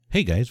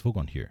Hey guys,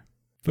 Vogon here.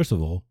 First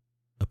of all,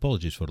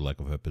 apologies for the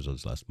lack of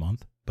episodes last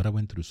month, but I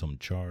went through some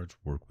charged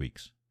work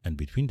weeks. And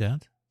between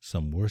that,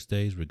 some worse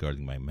days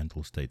regarding my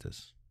mental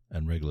status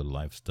and regular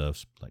life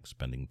stuffs like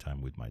spending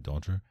time with my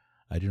daughter.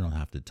 I did not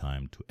have the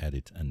time to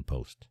edit and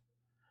post.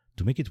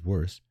 To make it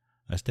worse,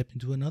 I stepped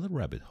into another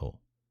rabbit hole.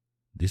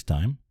 This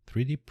time,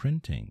 3D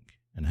printing,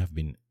 and have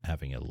been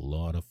having a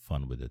lot of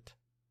fun with it.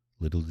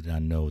 Little did I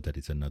know that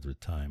it's another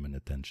time and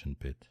attention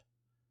pit.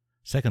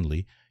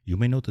 Secondly, you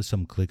may notice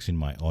some clicks in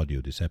my audio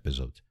this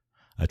episode.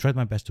 I tried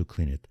my best to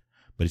clean it,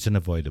 but it's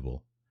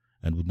unavoidable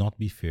and would not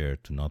be fair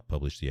to not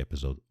publish the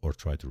episode or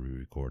try to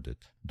re-record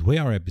it. The way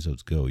our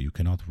episodes go, you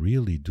cannot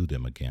really do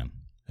them again,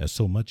 as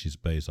so much is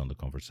based on the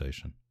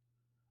conversation.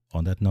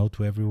 On that note,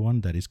 to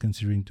everyone that is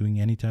considering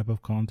doing any type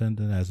of content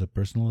and as a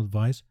personal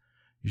advice,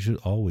 you should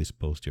always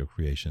post your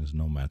creations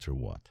no matter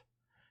what.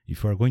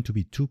 If you are going to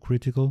be too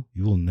critical,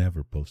 you will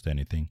never post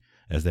anything,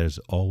 as there is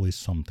always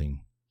something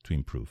to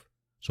improve.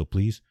 So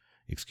please,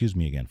 excuse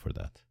me again for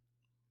that.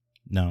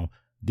 Now,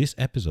 this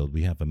episode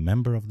we have a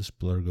member of the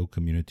Splurgo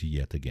community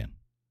yet again.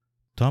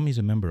 Tom is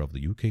a member of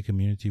the UK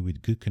community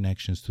with good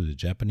connections to the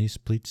Japanese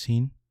split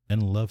scene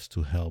and loves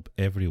to help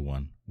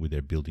everyone with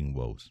their building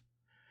woes.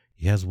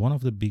 He has one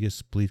of the biggest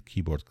split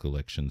keyboard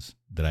collections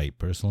that I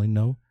personally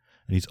know,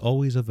 and is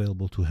always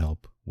available to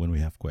help when we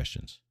have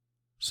questions.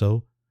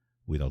 So,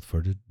 without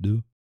further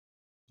ado,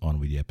 on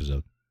with the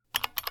episode.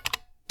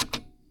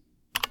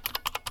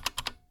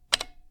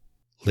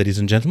 Ladies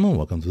and gentlemen,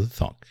 welcome to The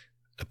Talk,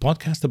 a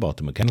podcast about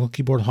the mechanical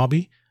keyboard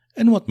hobby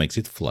and what makes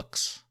it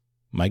flux.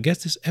 My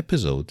guest this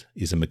episode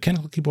is a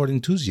mechanical keyboard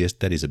enthusiast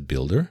that is a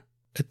builder,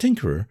 a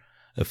tinkerer,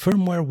 a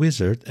firmware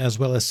wizard, as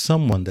well as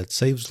someone that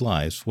saves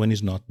lives when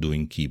he's not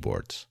doing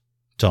keyboards.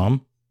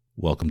 Tom,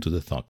 welcome to The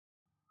Talk.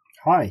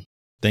 Hi.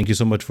 Thank you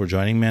so much for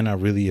joining, man. I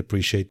really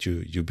appreciate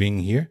you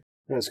being here.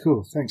 That's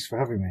cool. Thanks for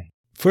having me.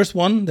 First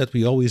one that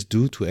we always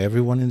do to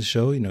everyone in the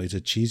show, it's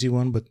a cheesy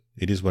one, but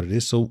it is what it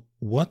is. So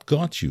what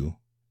got you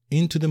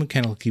into the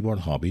mechanical keyboard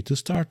hobby to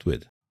start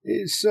with?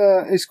 It's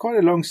quite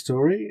a long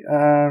story.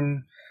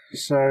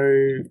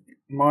 So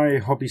my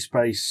hobby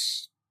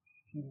space,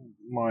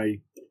 my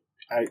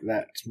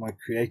outlet, my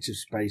creative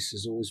space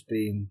has always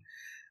been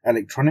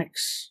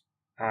electronics,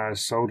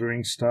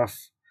 soldering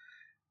stuff.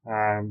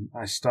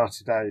 I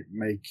started out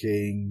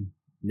making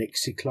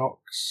Nixie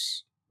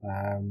clocks,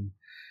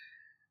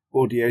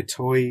 audio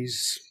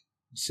toys,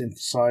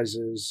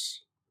 synthesizers.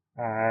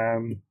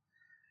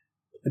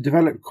 I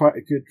developed quite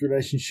a good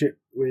relationship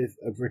with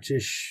a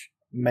British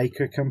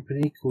maker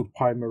company called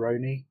Pi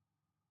Moroni.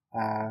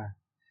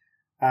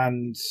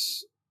 And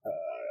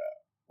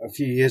a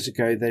few years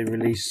ago, they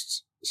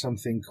released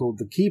something called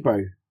the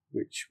Keybo,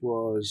 which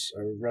was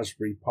a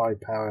Raspberry Pi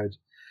powered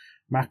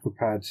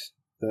macropad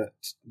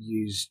that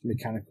used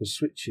mechanical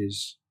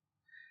switches.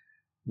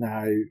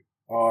 Now,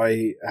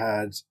 I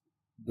had,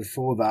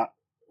 before that,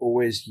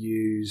 always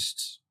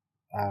used,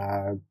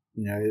 Apple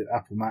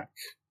Mac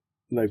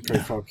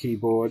low-profile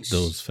keyboards.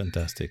 Those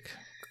fantastic.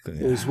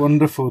 Those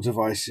wonderful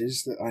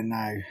devices that I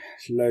now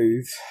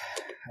loathe.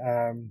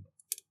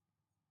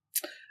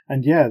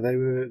 They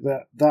were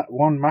that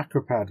one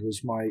macropad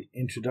was my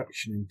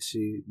introduction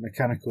into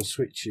mechanical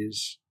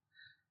switches.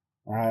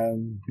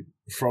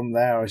 From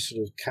there, I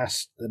sort of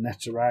cast the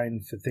net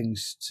around for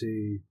things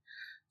to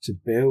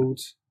build.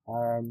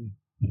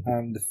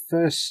 And the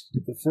first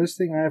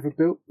thing I ever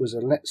built was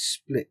a Let's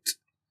Split.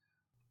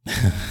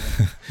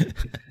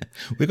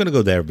 We're going to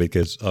go there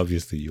because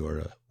obviously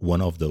you're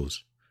one of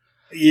those.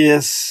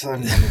 Yes,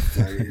 I'm one of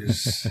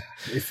those,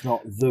 if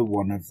not the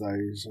one of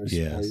those, I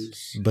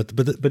suppose.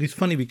 But it's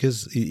funny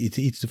because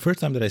it's the first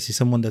time that I see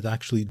someone that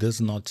actually does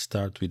not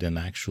start with an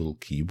actual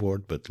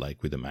keyboard, but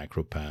like with a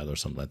macro pad or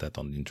something like that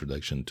on the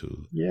introduction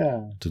to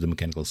the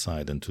mechanical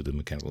side and to the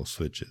mechanical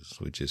switches,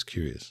 which is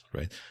curious,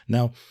 right?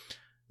 Now,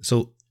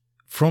 so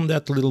from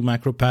that little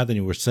macro pad, and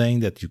you were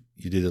saying that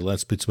you did a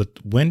Let's Splits,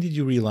 but when did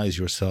you realize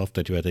yourself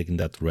that you had taken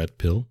that red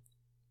pill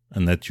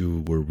and that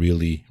you were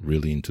really,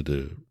 really into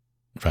the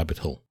rabbit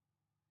hole?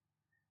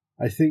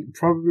 I think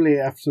probably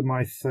after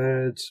my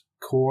third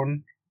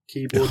Korn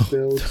keyboard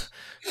build.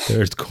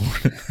 Third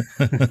Korn.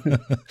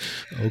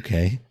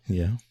 Okay,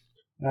 yeah.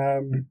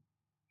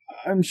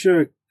 I'm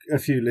sure a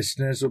few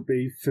listeners will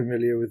be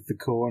familiar with the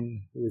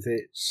Korn, with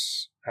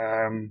its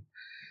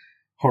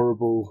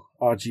horrible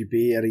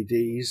RGB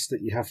LEDs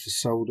that you have to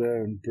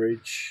solder and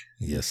bridge.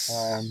 Yes.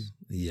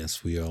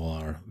 Yes, we all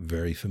are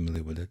very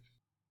familiar with it.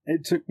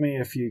 It took me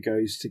a few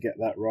goes to get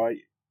that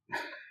right.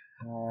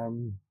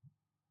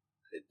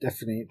 It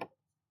definitely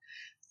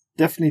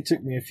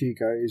took me a few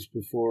goes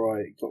before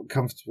I got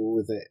comfortable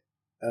with it,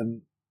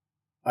 and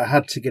I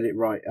had to get it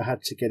right. I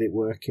had to get it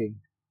working,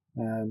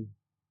 and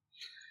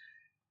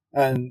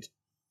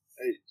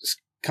it's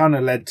kind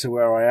of led to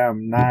where I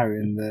am now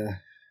in the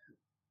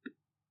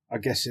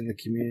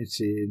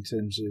community in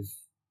terms of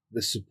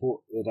the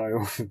support that I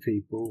offer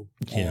people.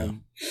 Yeah.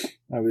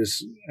 I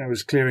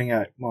was clearing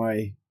out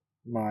my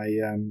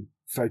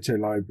photo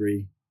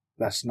library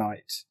last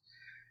night,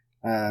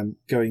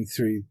 going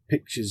through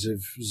pictures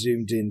of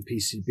zoomed in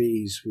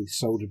PCBs with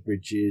solder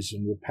bridges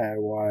and repair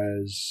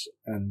wires,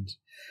 and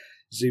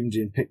zoomed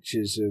in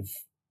pictures of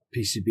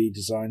PCB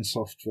design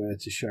software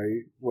to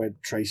show where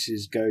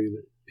traces go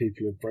that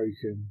people have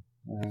broken.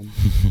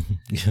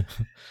 Yeah.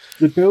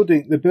 The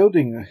building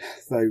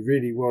though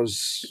really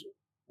was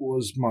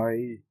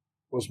my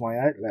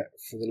outlet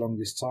for the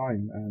longest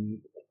time,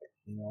 and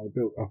I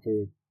built up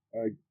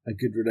a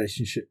good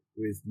relationship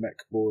with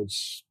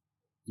MechBoards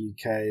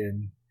UK,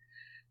 and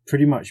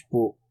pretty much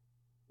bought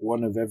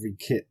one of every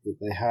kit that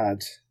they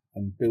had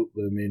and built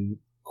them in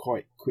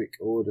quite quick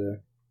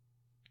order.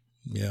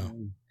 Yeah.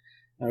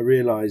 I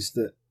realised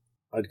that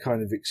I'd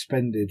kind of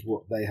expended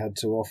what they had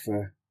to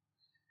offer,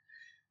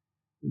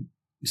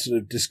 sort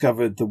of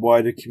discovered the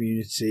wider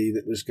community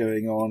that was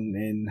going on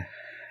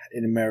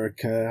in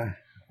America,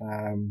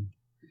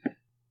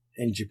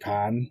 in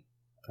Japan,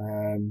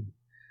 and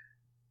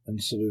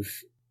sort of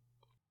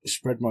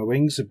spread my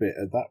wings a bit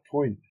at that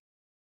point.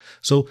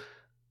 So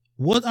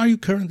what are you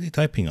currently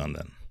typing on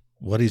then?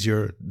 What is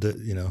and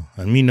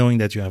me knowing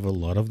that you have a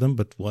lot of them,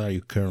 but what are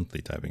you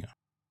currently typing on?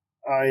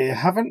 I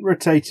haven't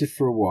rotated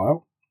for a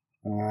while.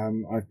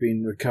 I've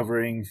been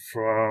recovering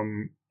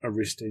from a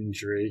wrist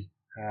injury.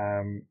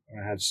 I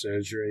had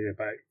surgery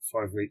about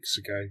 5 weeks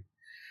ago.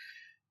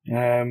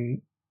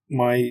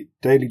 My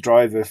daily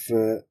driver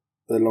for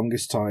the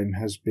longest time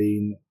has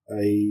been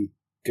a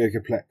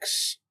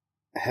Gogaplex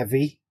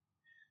Heavy,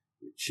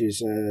 which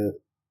is a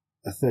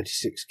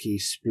 36 key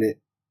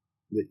split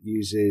that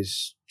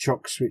uses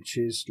chock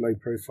switches, low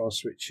profile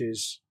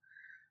switches.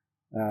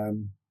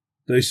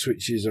 Those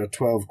switches are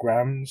 12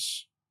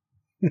 grams.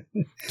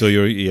 So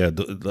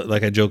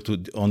like I joked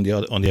on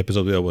the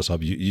episode with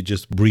WhatsApp, you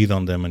just breathe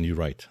on them and you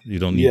write. You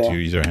don't need to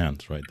use your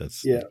hands, right?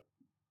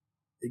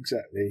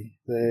 Exactly.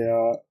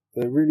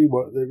 They're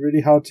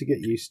really hard to get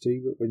used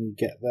to, but when you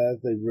get there,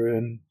 they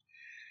ruin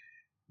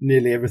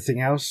nearly everything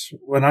else.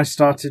 When I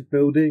started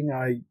building,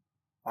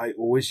 I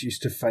always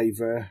used to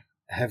favour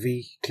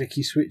heavy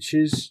clicky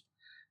switches.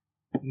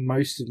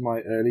 Most of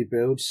my early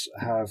builds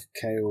have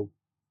Kailh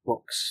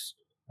box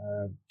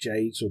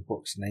Jades or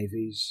box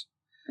Navies,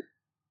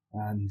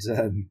 and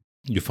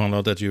you found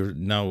out that you're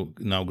now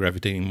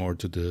gravitating more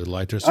to the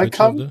lighter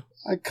switches.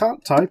 I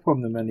can't type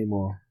on them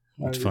anymore.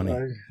 It's funny.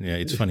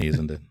 It's funny,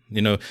 isn't it?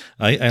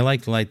 I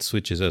like light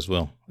switches as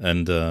well,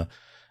 and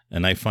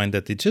I find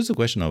that it's just a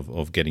question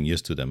of getting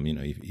used to them.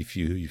 If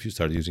you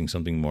start using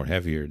something more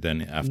heavier,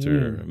 then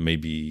after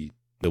maybe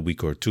a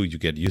week or two, you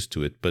get used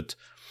to it. But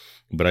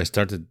I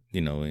started,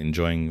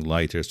 enjoying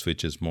lighter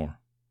switches more.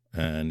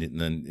 And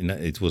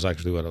it was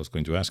actually what I was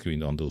going to ask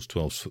you on those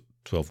 12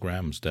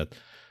 grams. That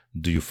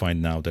do you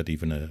find now that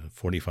even a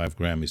 45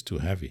 gram is too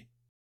heavy?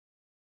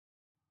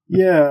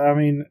 Yeah, I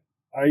mean,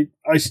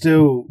 I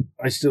still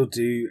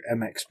do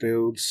MX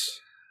builds.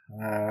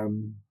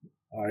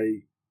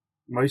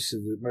 Most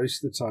of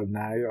the time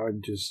now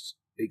I'm just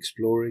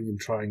exploring and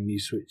trying new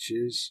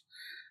switches.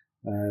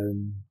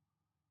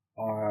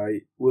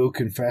 I will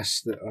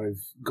confess that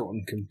I've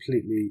gotten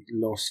completely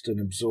lost and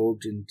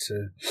absorbed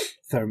into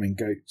Theremin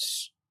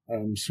Goat's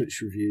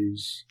switch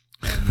reviews.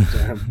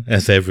 And,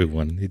 as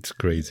everyone, it's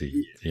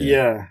crazy.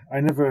 Yeah, I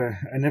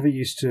never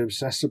used to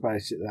obsess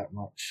about it that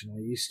much. And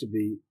I used to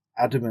be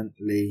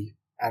adamantly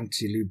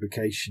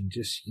anti-lubrication.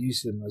 Just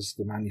use them as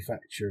the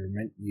manufacturer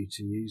meant you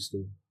to use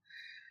them.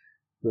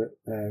 But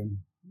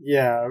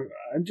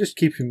I'm just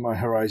keeping my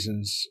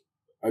horizons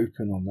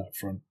open on that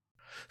front.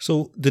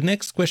 So the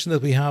next question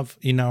that we have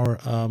in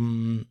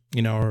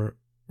our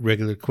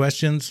regular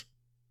questions,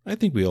 I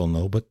think we all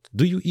know, but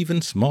do you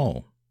even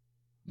small?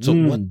 So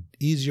what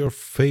is your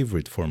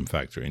favorite form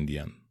factor in the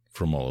end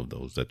from all of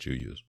those that you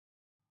use?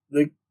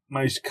 The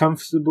most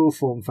comfortable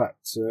form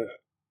factor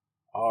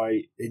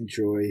I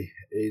enjoy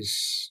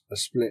is a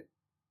split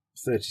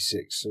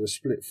 36, so a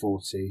split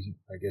 40,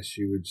 I guess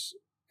you would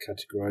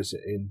categorize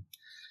it in.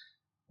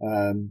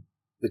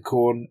 The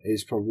Korn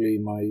is probably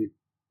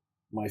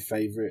my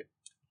favorite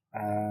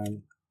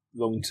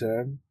long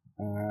term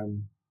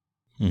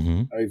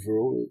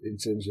overall in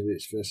terms of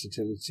its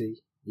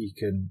versatility. You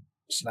can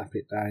snap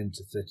it down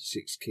to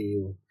 36 key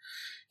or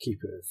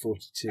keep it at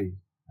 42.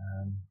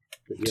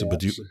 But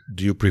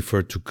do you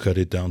prefer to cut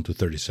it down to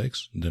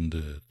 36 than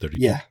the 30?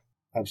 Yeah,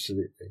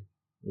 absolutely.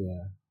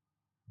 Yeah.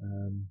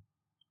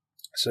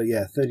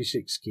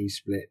 36 key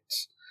split,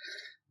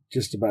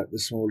 just about the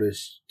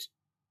smallest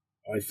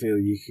I feel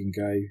you can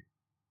go.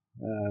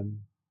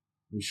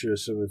 I'm sure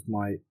some of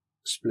my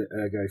split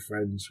ergo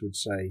friends would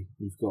say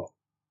you've got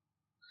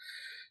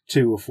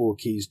 2 or 4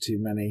 keys too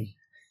many.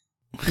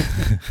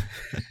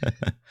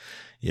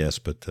 Yes,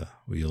 but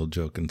we all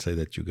joke and say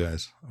that you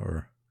guys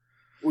are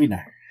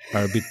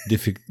a bit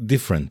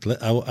different.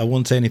 I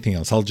won't say anything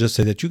else. I'll just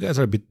say that you guys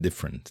are a bit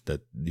different,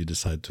 that you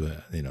decide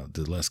to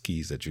the less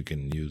keys that you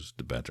can use,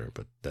 the better.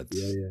 But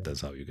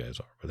that's how you guys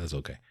are, but that's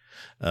okay.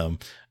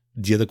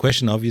 The other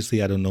question,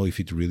 obviously, I don't know if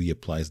it really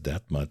applies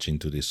that much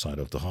into this side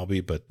of the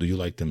hobby, but do you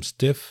like them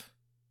stiff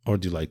or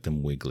do you like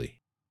them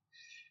wiggly?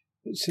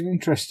 It's an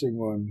interesting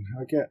one.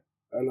 I get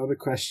a lot of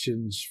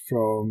questions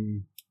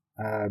from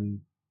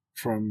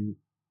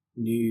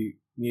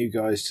new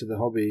guys to the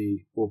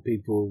hobby, or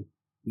people,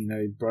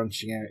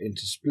 branching out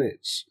into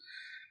splits.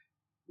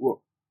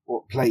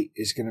 What plate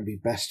is going to be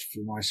best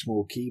for my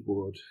small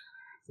keyboard?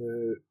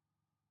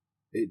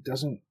 It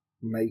doesn't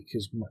make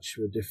as much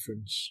of a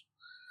difference.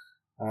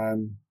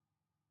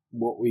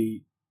 What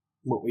we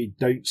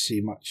don't see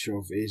much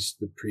of is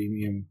the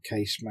premium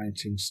case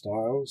mounting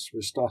styles.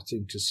 We're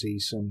starting to see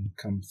some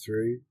come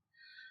through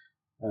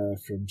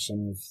from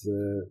some of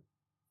the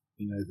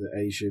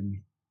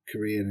Asian,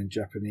 Korean and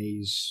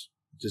Japanese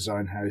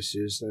design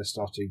houses. They're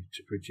starting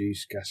to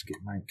produce gasket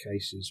mount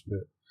cases,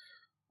 but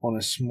on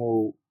a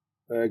small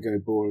ergo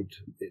board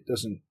it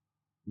doesn't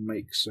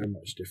make so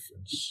much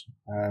difference.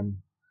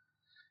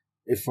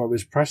 If I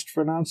was pressed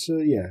for an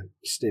answer,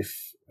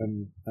 stiff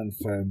and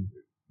firm.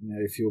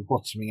 If you're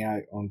bottoming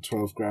out on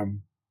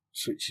 12-gram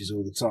switches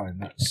all the time,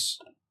 that's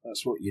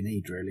what you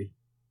need, really.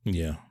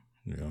 Yeah.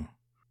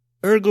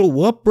 Ergo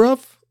what,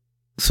 bruv?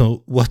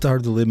 So what are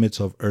the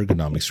limits of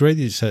ergonomics?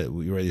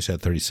 We already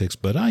said 36,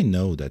 but I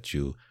know that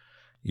you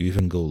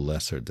even go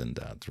lesser than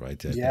that,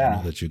 right? Yeah. I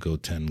know that you go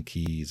 10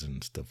 keys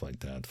and stuff like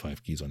that,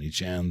 5 keys on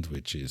each end,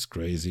 which is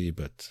crazy.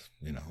 But,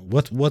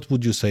 what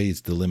would you say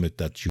is the limit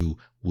that you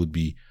would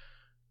be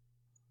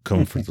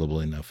comfortable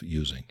enough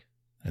using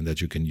and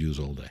that you can use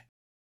all day?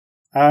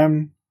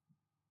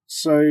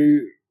 So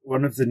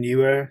one of the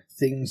newer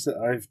things that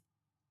I've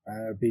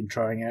been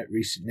trying out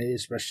recently,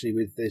 especially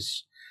with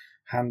this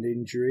hand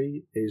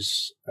injury,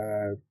 is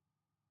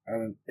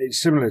it's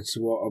similar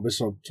to what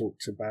Obasob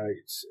talked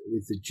about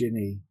with the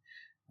Ginny.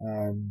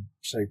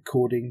 So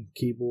chording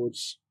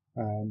keyboards.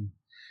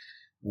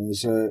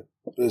 There's a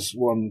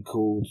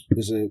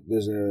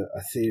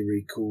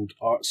theory called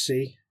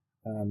ARTSY,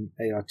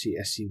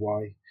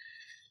 ARTSEY,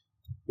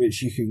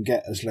 which you can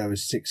get as low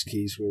as 6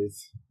 keys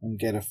with and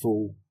get a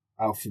full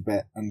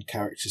alphabet and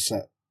character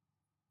set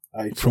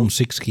out from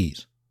 6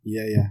 keys.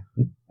 Yeah.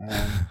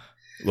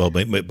 Well,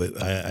 but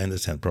I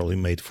understand, probably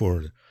made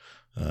for,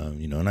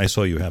 and I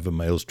saw you have a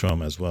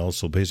Maelstrom as well.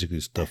 So basically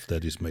stuff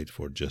that is made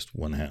for just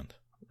one hand,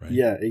 right?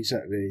 Yeah,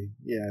 exactly.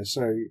 Yeah.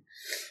 So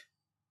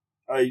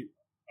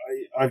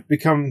I've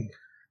become,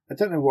 I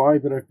don't know why,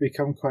 but I've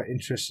become quite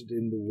interested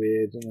in the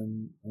weird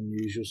and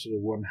unusual sort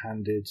of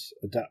one-handed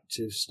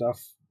adaptive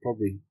stuff.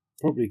 Probably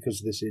because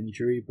of this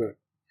injury, but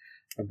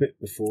a bit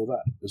before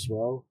that as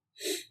well.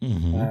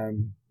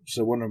 Mm-hmm.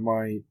 So one of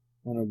my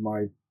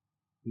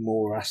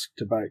more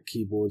asked about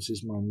keyboards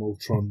is my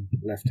Moltron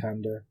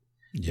left-hander.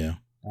 Yeah.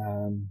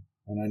 And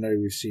I know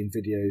we've seen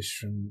videos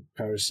from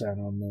Parasan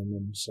on them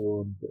and so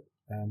on, but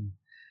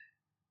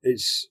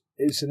it's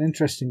an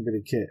interesting bit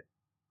of kit.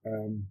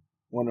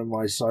 One of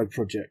my side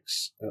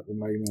projects at the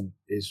moment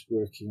is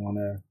working on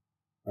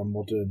a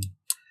modern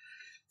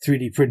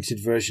 3D printed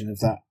version of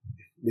that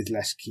with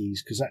less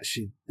keys, because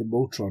actually the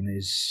Moltron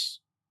is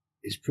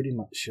pretty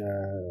much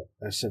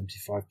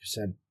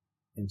 75%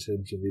 in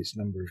terms of its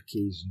number of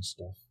keys and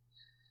stuff.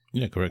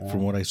 Yeah, correct.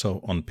 From what I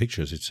saw on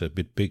pictures, it's a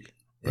bit big.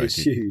 Right?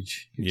 It's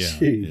huge. It's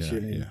huge.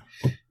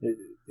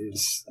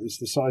 It's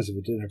the size of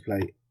a dinner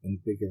plate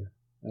and bigger.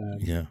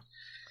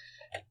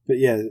 But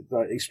yeah,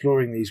 like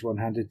exploring these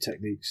one-handed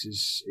techniques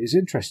is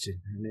interesting,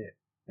 and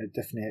it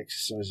definitely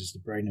exercises the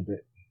brain a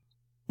bit.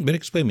 But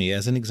explain me,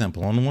 as an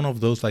example, on one of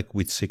those, like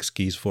with 6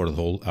 keys for the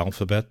whole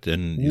alphabet,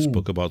 and you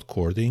spoke about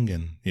chording,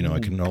 and I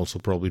can also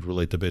probably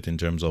relate a bit in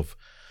terms of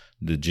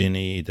the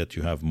Ginny that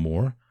you have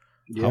more.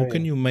 How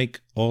can you make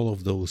all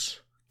of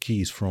those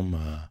keys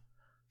from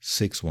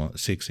 6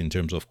 in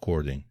terms of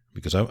chording?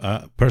 Because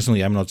I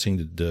personally, I'm not seeing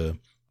the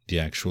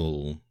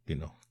actual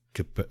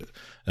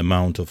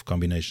amount of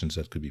combinations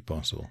that could be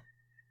possible.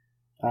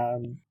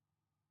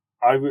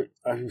 I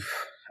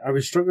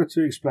would struggle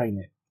to explain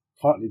it.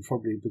 Partly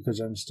probably because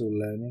I'm still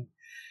learning.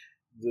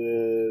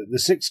 The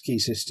 6 key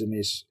system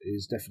is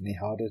definitely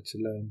harder to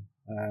learn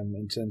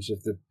in terms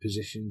of the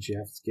positions you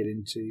have to get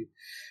into.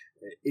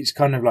 It's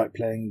kind of like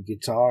playing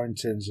guitar in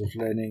terms of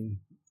learning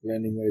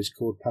those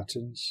chord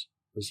patterns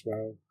as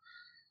well.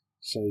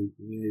 So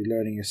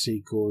learning a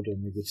C chord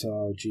on the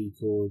guitar, G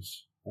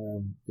chords.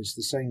 It's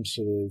the same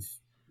sort of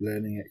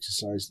learning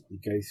exercise that you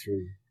go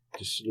through,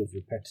 just sort of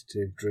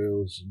repetitive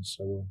drills and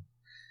so on.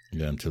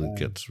 Yeah, until it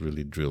gets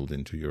really drilled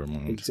into your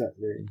mind.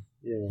 Exactly.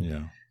 Yeah.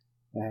 Yeah.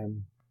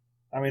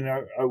 I mean,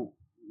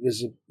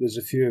 there's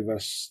a few of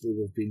us that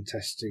have been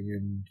testing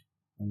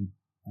and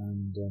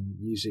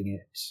using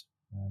it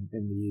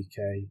in the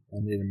UK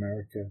and in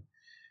America.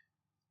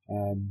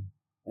 And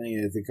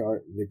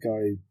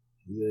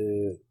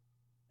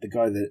the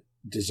guy that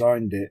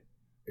designed it,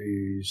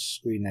 whose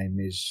screen name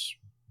is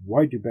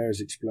 "Why Do Bears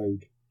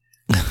Explode?"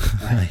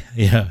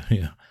 Yeah.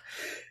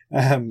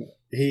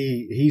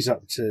 He's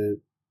up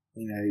to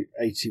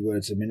 80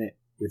 words a minute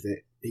with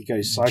it. He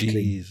goes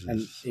cycling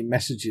and he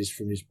messages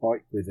from his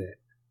bike with it.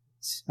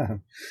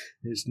 So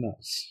it's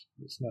nuts.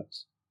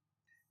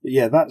 But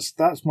yeah,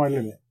 that's my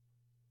limit.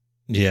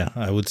 Yeah,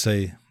 I would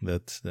say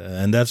that,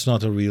 and that's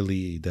not a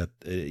really that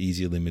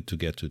easy limit to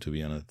get to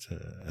be honest,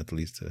 at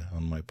least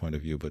on my point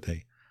of view. But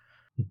hey,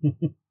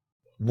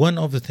 One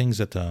of the things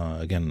that,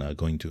 again,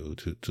 going to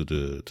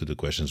the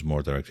questions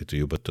more directly to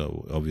you, but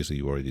obviously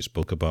you already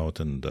spoke about,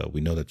 and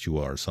we know that you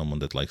are someone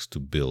that likes to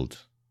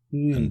build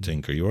and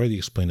tinker. You already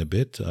explained a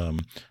bit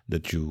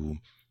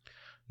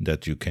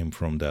that you came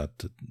from that,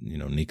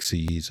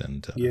 Nixies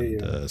and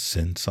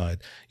synth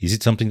side. Is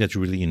it something that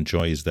you really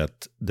enjoy? Is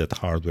that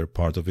hardware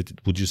part of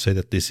it? Would you say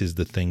that this is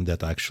the thing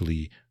that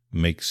actually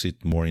makes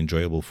it more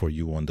enjoyable for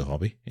you on the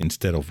hobby,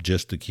 instead of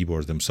just the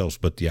keyboards themselves,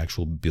 but the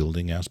actual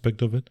building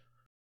aspect of it?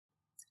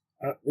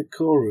 At the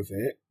core of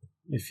it,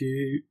 if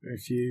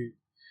you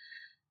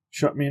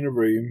shut me in a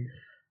room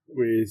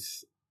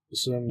with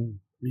some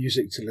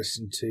music to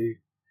listen to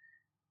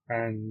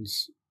and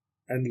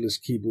endless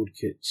keyboard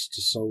kits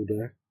to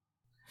solder,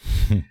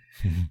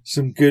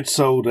 some good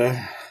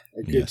solder,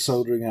 a good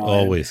soldering iron.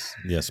 Always,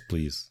 yes,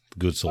 please.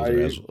 Good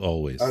solder, as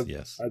always,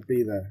 yes. I'd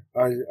be there.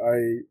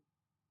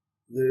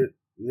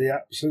 The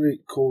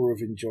absolute core of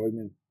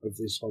enjoyment of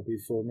this hobby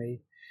for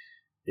me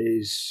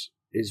is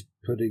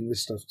putting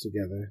this stuff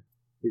together,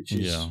 which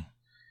is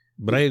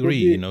But I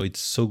agree. It's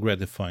so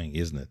gratifying,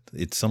 isn't it?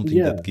 It's something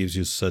that gives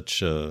you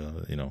such,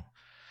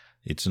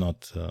 it's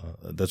not.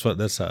 That's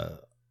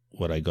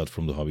what I got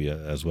from the hobby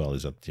as well,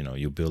 is that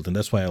you build, and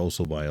that's why I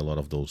also buy a lot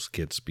of those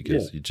kits,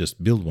 because you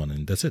just build one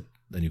and that's it.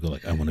 Then you go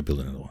like, I want to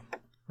build another one.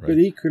 Right? But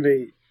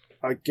equally,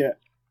 I get,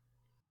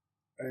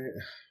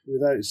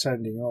 without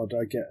sounding odd,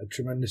 I get a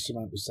tremendous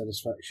amount of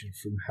satisfaction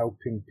from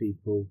helping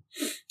people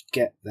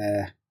get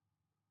their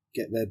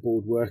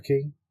board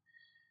working.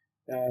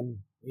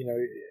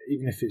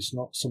 Even if it's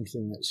not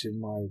something that's in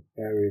my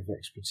area of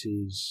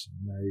expertise,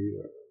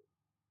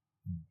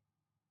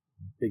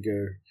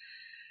 bigger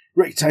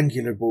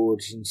rectangular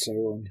boards and so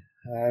on.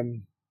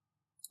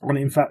 And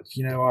in fact,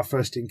 our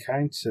first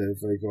encounter,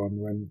 Vogon,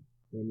 when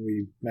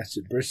we met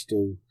at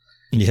Bristol.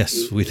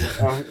 Yes,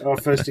 our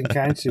first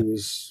encounter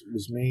was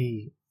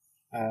me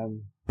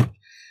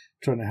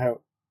trying to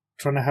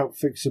help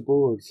fix a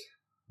board.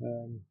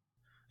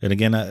 And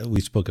again,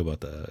 we spoke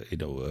about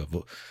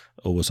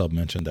Owasab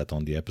mentioned that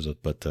on the episode,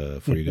 but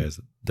for you guys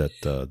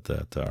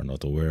that are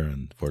not aware,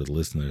 and for the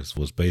listeners,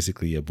 was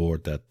basically a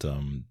board that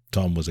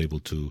Tom was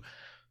able to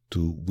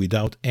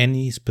without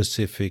any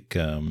specific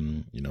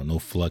no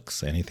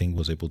flux, anything,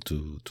 was able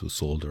to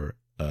solder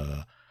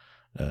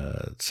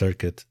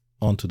circuit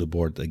onto the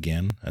board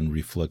again and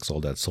reflux all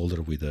that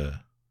solder with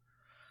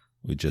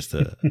just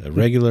a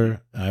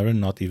regular iron,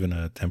 not even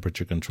a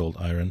temperature controlled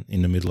iron,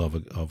 in the middle of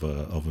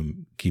a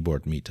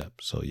keyboard meetup.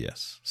 So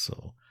yes,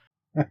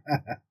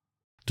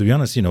 to be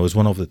honest, it's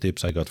one of the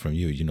tips I got from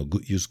you.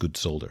 Use good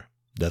solder.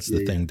 That's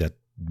the thing that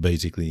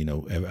basically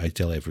I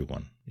tell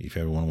everyone. If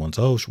everyone wants,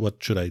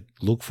 what should I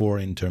look for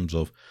in terms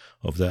of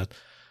that?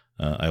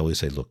 I always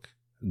say, look,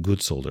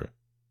 good solder.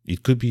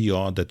 It could be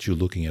odd that you're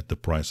looking at the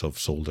price of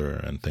solder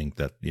and think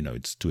that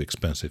it's too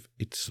expensive.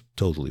 It's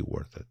totally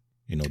worth it.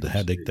 The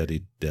headache that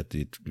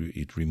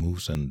it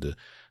removes, and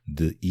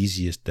the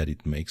easiest that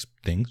it makes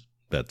things.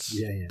 That's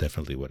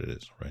definitely what it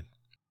is, right?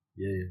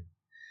 Yeah.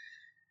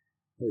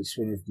 It's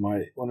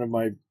one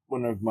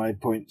of my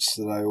points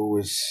that I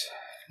always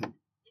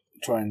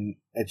try and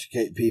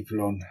educate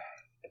people on.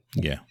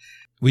 Yeah,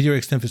 with your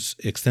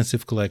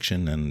extensive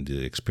collection and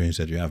the experience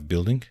that you have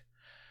building.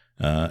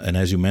 And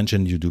as you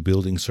mentioned, you do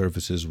building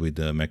services with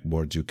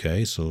MechBoards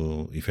UK.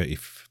 So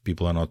if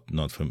people are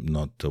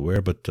not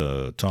aware, but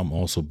Tom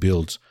also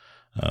builds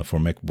for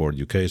MechBoard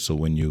UK. So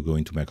when you go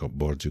into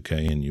MechBoards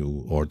UK and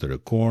you order a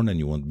corn and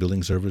you want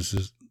building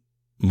services,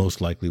 most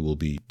likely will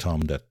be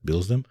Tom that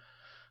builds them.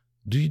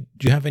 Do you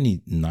have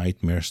any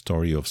nightmare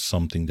story of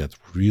something that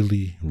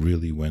really,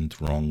 really went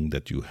wrong,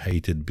 that you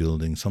hated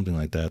building, something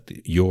like that,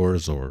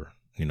 yours or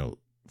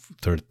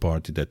third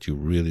party, that you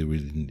really,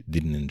 really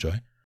didn't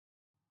enjoy?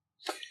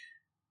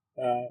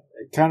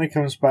 It kind of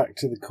comes back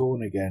to the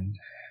corn again.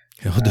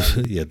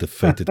 The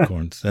fated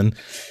corns, and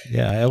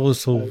I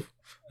also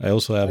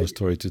have a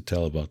story to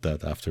tell about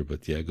that after.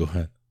 But go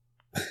ahead.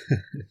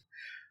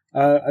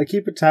 I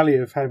keep a tally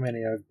of how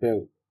many I've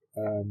built.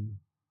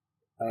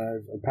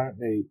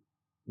 Apparently,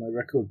 my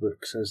record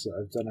book says that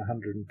I've done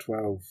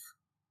 112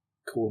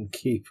 corn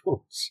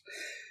keyboards,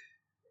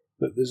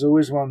 but there's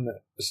always one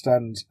that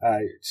stands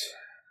out,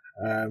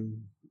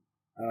 and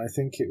I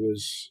think it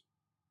was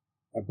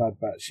a bad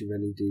batch of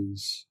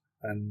LEDs,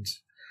 and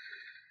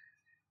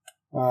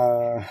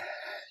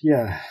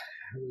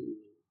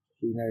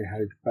we know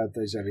how bad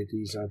those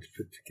LEDs are to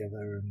put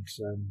together, and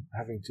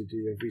having to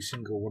do every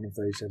single one of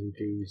those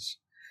LEDs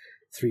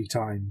 3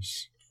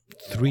 times.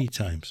 3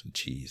 times,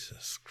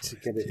 Jesus Christ, to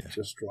get it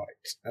just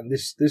right. And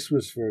this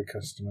was for a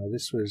customer.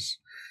 This was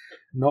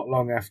not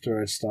long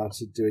after I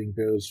started doing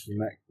builds for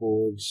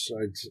MechBoards.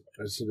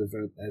 I sort of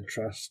earned their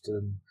trust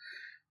and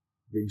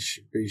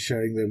been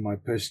showing them my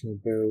personal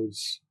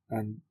builds.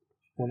 And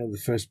one of the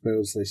first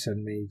builds they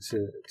send me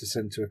to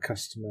send to a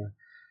customer,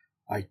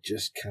 I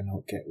just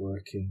cannot get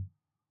working.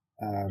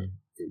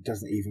 It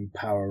doesn't even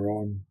power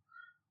on.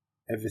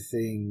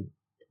 Everything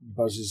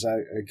buzzes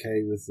out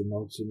okay with the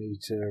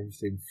multimeter.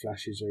 Everything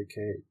flashes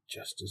okay. It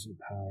just doesn't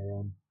power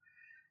on.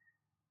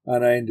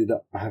 And I ended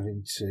up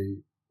having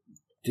to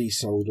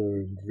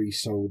desolder and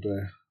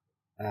resolder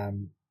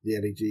the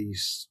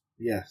LEDs,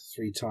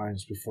 3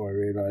 times before I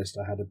realised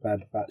I had a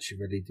bad batch of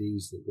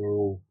LEDs that were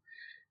all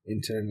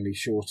internally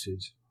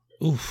shorted.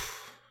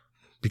 Oof.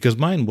 Because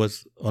mine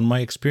was, on my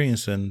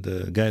experience,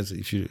 and guys,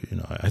 if you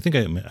know, I think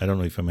I don't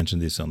know if I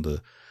mentioned this on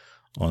the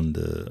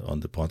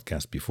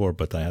podcast before,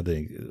 but I had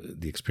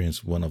the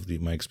experience. One of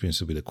my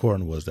experiences with the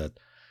Corn was that,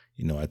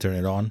 I turn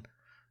it on,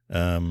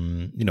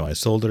 I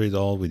solder it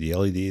all with the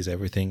LEDs,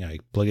 everything. I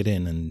plug it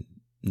in, and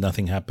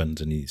nothing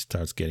happens, and it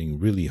starts getting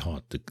really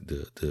hot,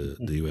 the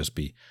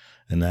USB.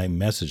 And I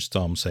messaged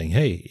Tom saying,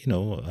 "Hey,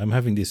 I'm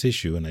having this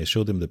issue," and I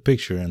showed him the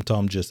picture, and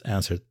Tom just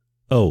answered,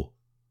 "Oh,"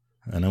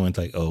 and I went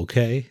like,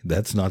 "Okay,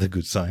 that's not a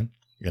good sign."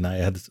 And I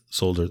had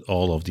soldered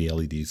all of the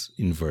LEDs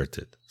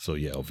inverted. So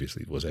yeah,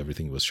 obviously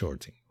everything was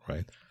shorting,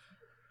 right?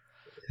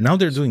 Now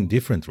they're doing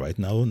different, right?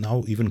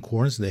 Now even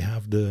Corns, they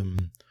have the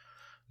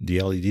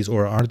LEDs,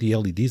 or are the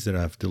LEDs that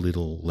have the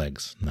little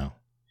legs now?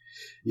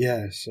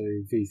 Yeah, so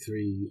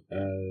V3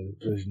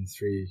 version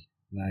 3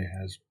 now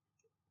has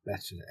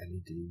better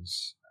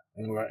LEDs,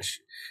 and we're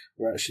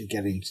actually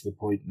getting to the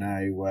point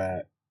now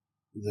where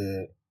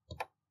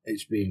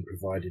it's being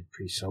provided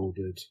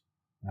pre-soldered,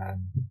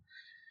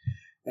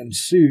 and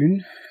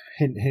soon,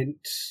 hint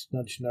hint,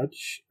 nudge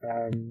nudge,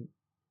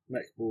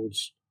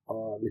 mech-boards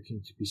are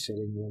looking to be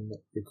selling one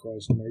that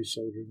requires no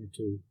soldering at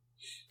all.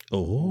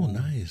 Oh,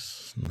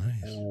 nice.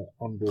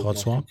 Onboard hot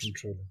swaps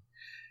controller,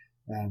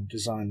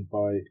 designed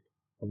by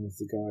one of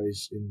the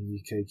guys in the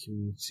UK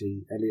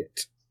community,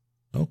 Elliot.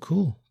 Oh,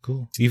 cool.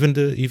 Even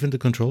the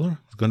controller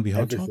is going to be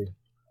hot swap?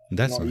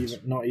 That's nice.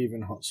 Not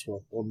even hot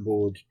swap,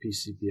 onboard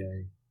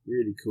PCBA.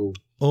 Really cool.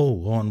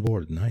 Oh, on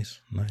board.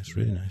 Nice.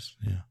 Really nice.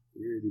 Yeah.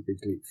 Really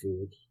big leap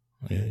forward.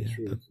 Yeah. It's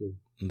really cool.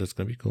 That's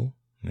going to be cool.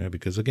 Yeah,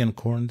 because again,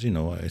 Corns,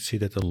 I see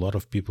that a lot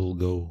of people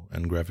go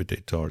and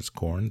gravitate towards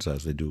Corns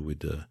as they do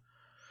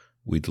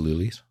with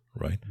lilies,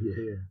 right?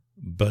 Yeah.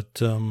 But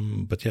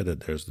yeah,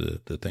 that there's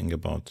the thing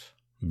about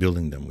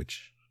building them,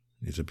 which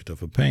is a bit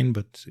of a pain,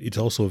 but it's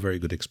also a very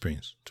good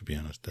experience, to be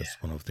honest. That's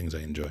one of the things I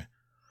enjoy.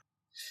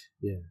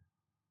 Yeah.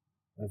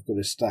 I've got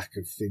a stack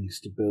of things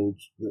to build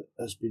that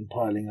has been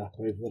piling up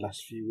over the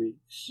last few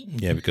weeks.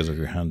 Yeah, because of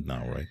your hand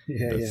now, right?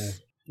 Yeah.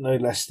 No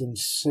less than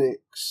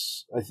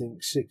 6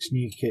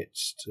 new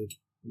kits to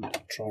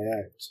try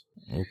out.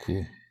 Oh,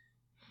 cool.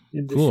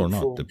 Cool or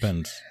not,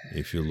 depends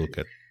if you look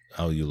at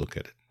how you look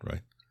at it,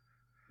 right?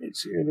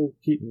 It'll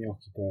keep me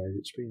occupied.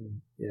 It's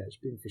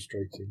been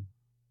frustrating.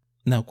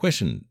 Now,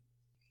 question.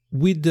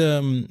 With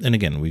and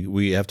again,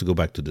 we have to go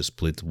back to the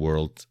split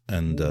world,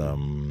 and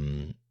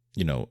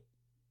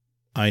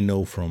I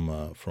know from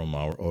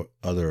our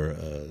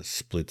other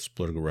split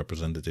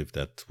representative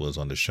that was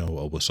on the show,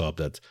 Obosab,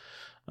 that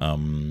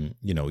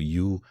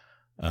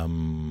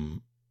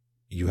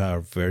you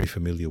are very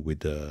familiar with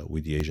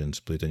the Asian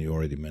split, and you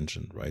already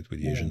mentioned, right, with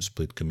the Asian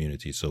split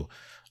community. So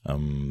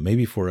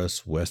maybe for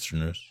us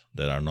Westerners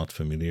that are not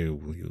familiar,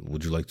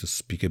 would you like to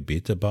speak a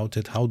bit about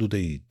it? How do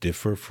they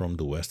differ from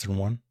the Western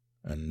one?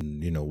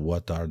 And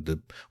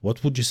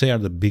what would you say are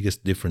the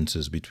biggest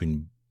differences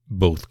between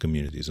both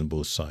communities and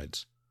both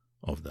sides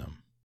of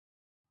them?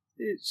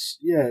 It's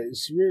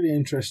a really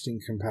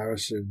interesting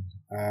comparison.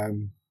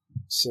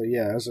 So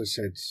yeah, as I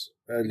said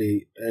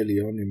early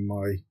on in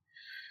my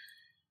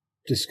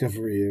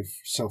discovery of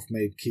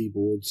self-made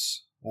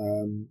keyboards,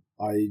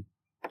 I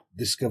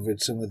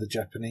discovered some of the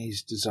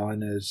Japanese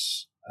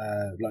designers,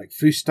 like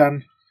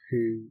Fustan,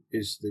 who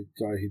is the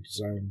guy who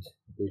designed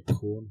the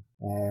Corn,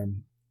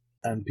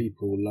 and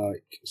people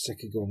like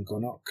Sekigon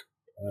Gonok,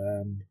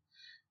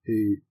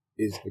 who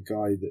is the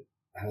guy that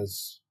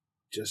has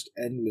just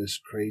endless,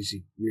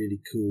 crazy, really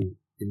cool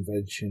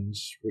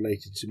inventions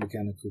related to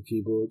mechanical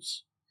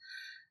keyboards.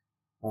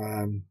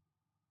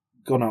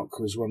 Gonok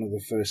was one of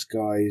the first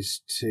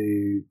guys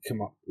to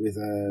come up with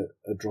a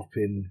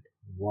drop-in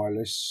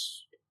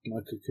wireless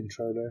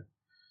microcontroller,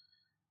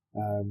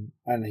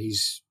 and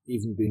he's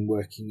even been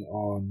working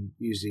on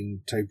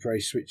using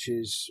Topre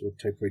switches or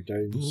Topre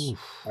domes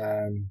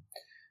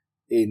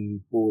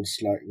in boards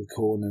like the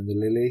Corn and the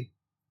Lily,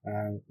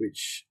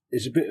 which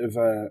is a bit of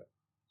a,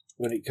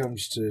 when it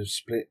comes to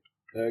split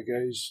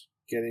ergos,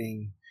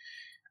 getting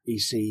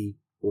EC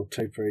or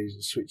Topre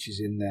switches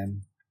in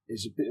them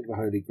is a bit of a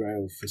holy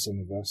grail for some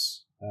of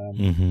us.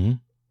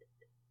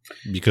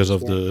 Because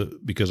of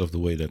the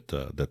way that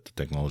the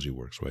technology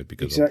works, right?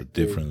 Because of the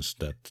difference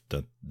that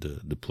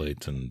the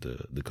plate and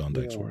the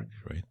contacts work,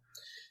 right?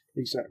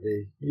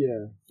 Exactly.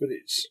 Yeah, but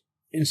it's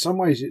in some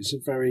ways it's a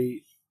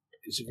very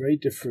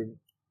different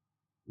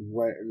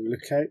way to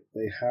look at.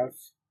 They have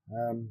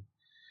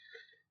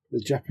the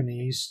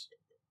Japanese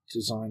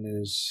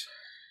designers,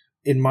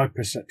 in my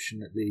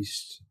perception at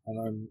least,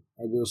 and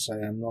I will say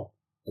I'm not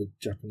a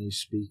Japanese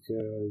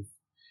speaker.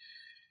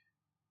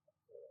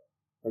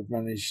 I've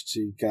managed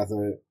to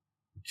gather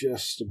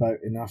just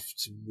about enough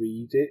to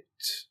read it.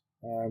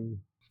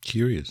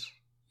 Curious.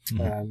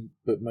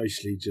 But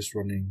mostly just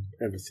running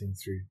everything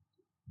through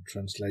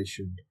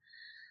translation.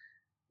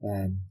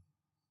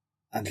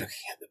 and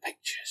looking at the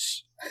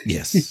pictures.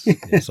 Yes,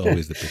 yes,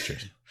 always the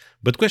pictures.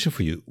 But question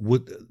for you: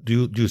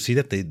 do you see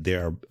that they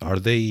are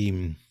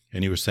they?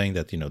 And you were saying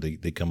that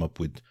they come up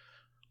with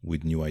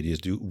new ideas.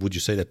 Would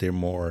you say that they're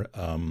more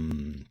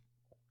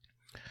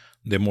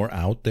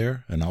out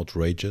there and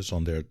outrageous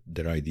on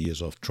their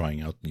ideas of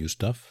trying out new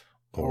stuff?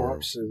 Or,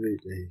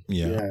 absolutely.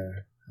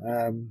 Yeah.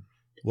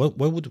 What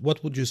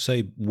would you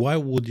say? Why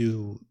would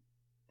you?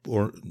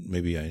 Or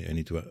maybe I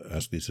need to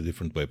ask this a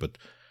different way. But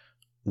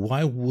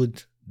why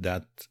would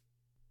that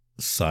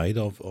side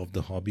of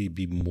the hobby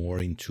be more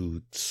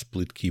into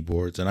split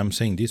keyboards? And I'm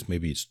saying this,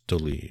 maybe it's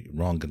totally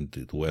wrong, and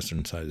the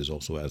Western side is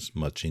also as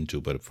much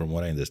into, but from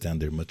what I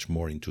understand, they're much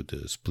more into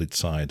the split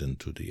side and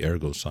to the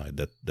ergo side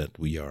that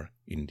we are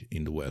in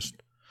the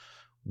West.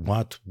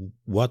 What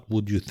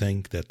would you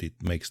think that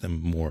it makes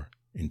them more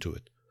into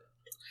it?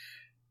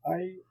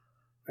 I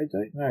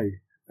don't know.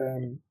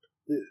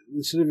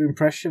 The sort of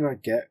impression I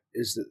get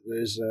is that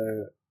there's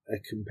a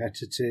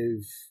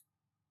competitive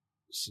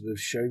sort of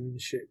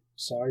showmanship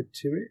side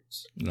to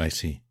it. I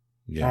see.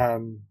 Yeah.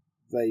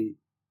 They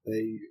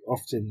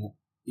often,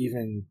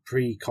 even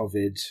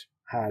pre-COVID,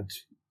 had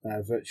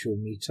virtual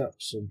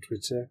meetups on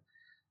Twitter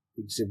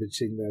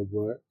exhibiting their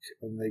work,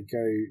 and they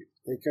go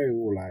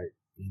all out.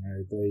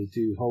 They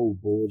do whole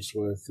boards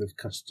worth of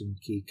custom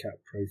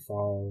keycap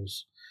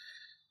profiles.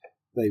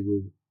 They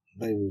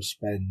will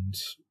spend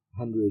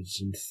hundreds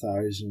and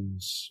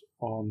thousands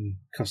on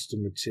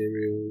custom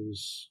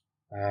materials,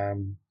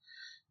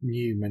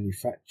 new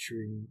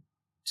manufacturing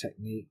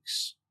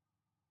techniques,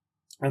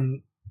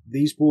 and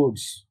these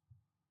boards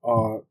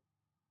are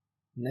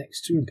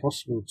next to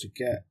impossible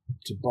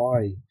to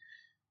buy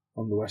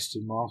on the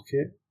Western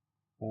market.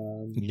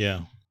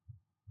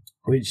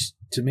 Which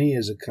to me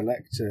as a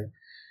collector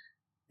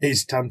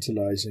is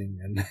tantalizing,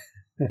 and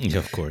yeah,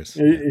 of course,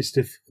 it's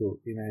difficult.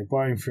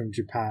 Buying from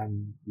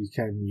Japan, you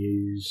can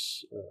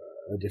use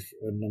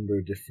a number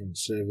of different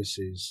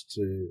services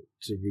to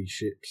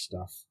reship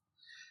stuff,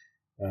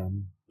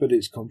 but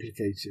it's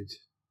complicated.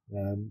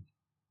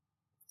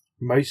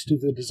 Most of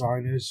the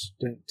designers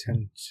don't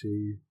tend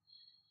to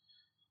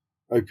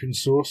open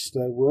source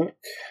their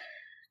work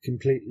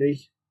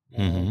completely,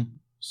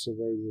 so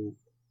they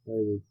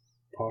will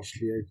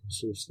partially open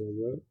source their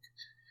work,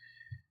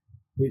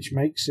 which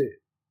makes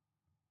it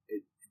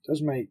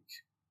does make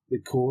the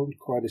Khorne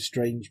quite a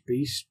strange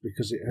beast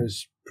because it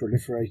has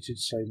proliferated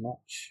so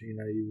much.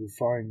 You will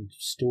find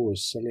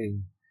stores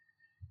selling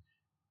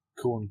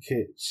Khorne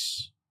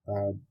kits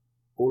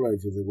all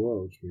over the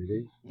world,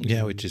 really.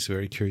 Yeah, which is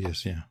very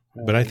curious. Yeah,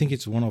 but I think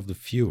it's one of the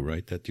few,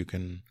 right, that you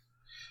can.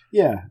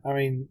 Yeah, I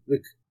mean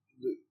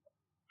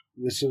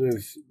the sort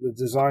of the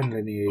design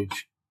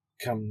lineage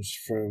comes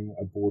from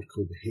a board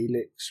called the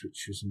Helix,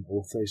 which was an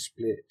ortho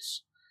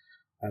split,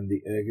 and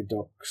the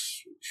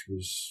Ergodox, which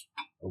was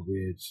a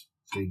weird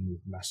thing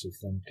with massive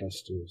thumb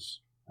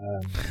clusters.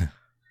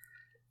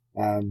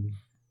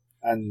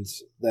 And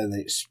then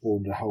it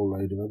spawned a whole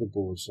load of other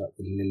boards like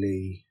the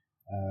Lily,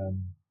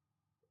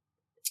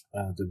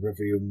 the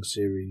Reviung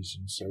series,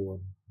 and so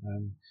on.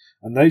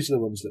 And those are the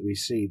ones that we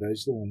see.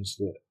 Those are the ones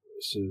that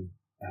sort of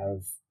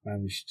have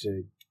managed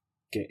to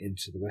get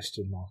into the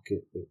Western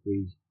market that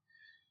we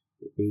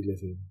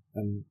live in,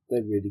 and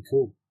they're really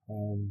cool.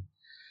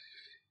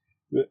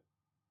 But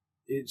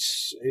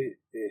it's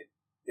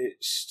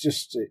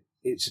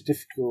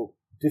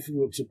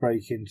difficult to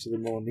break into the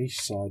more niche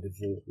side of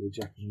the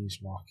Japanese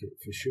market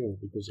for sure,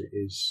 because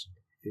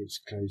it's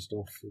closed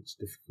off. It's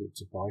difficult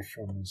to buy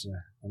from as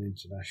an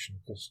international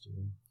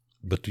customer.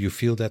 But do you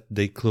feel that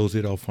they close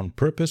it off on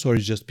purpose, or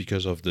is it just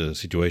because of the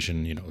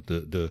situation?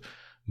 The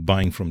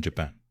buying from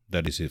Japan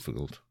that is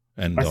difficult,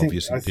 and I think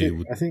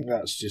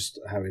that's just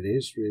how it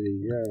is, really.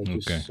 Yeah.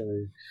 Okay.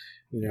 So,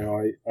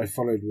 I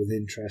followed with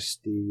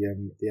interest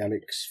the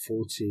Alex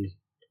 40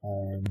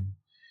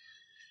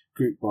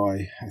 group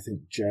buy. I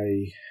think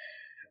Jay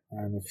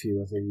and a few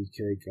other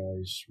UK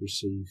guys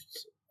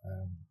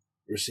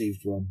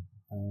received one,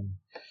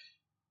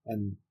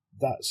 and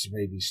that's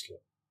maybe,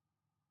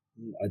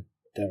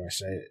 dare I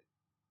say it,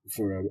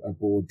 for a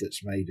board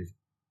that's made of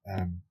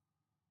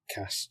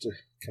cast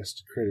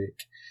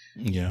acrylic.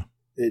 Yeah.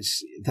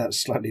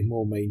 That's slightly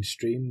more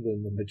mainstream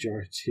than the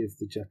majority of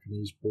the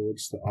Japanese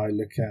boards that I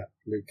look at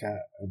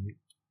and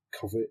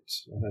covet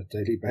on a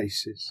daily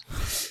basis.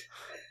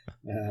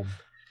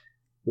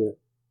 But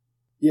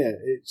yeah,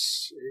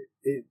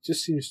 it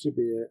just seems to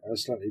be a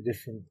slightly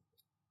different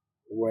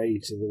way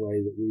to the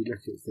way that we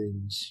look at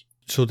things.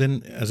 So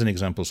then, as an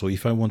example, so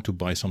if I want to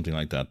buy something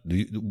like that,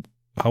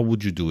 how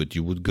would you do it?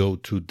 You would go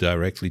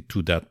directly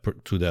to that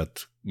to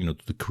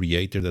the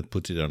creator that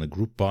puts it on a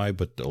group buy,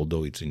 but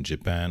although it's in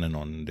Japan and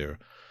on their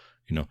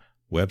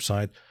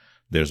website,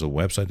 there's a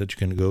website that you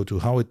can go to.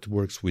 How it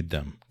works with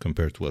them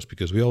compared to us,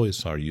 because we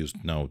always are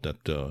used now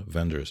that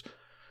vendors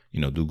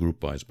do group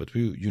buys, but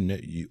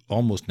you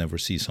almost never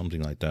see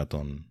something like that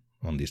on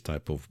these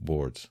type of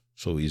boards.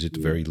 So is it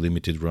very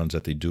limited runs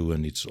that they do,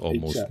 and it's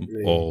almost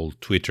all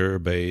Twitter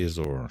based,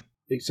 or?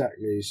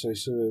 Exactly. So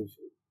sort of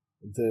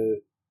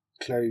the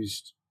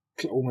closed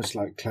almost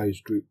like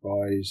closed group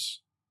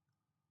buys,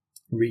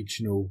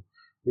 regional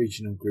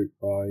group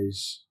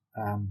buys,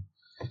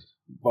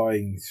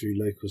 buying through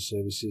local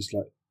services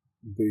like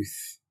booth.pm,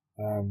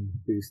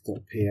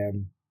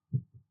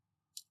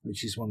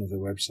 which is one of the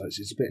websites.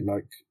 It's a bit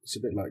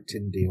like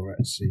Tindy or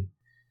Etsy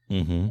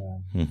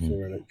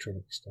for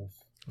electronic stuff.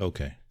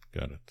 Okay,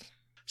 got it.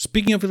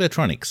 Speaking of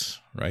electronics,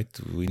 right?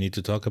 We need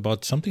to talk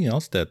about something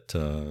else that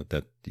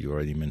you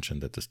already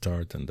mentioned at the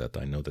start, and that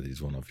I know that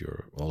is one of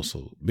your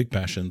also big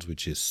passions,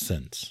 which is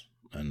synths.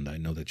 And I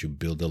know that you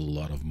build a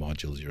lot of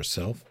modules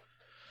yourself.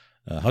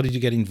 How did you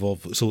get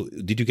involved? So,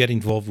 did you get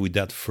involved with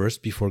that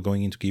first before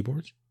going into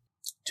keyboards?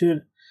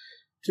 To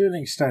an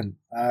extent,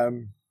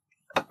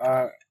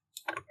 I've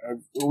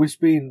always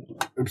been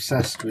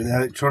obsessed with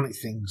electronic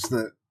things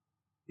that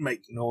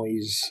make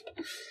noise,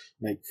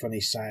 make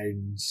funny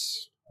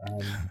sounds.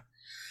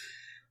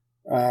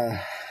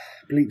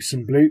 Bleeps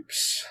and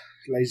bloops,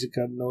 laser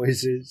gun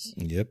noises.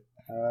 Yep.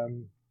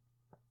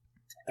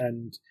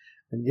 And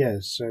yeah,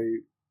 so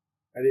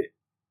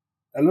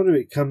a lot of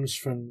it comes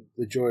from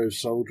the joy of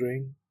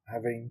soldering,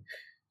 having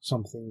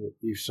something that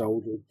you've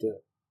soldered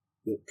that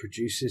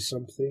produces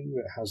something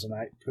that has an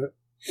output.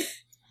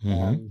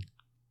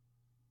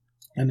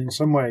 And in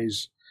some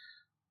ways,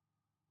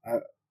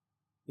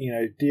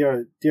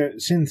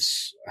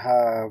 synths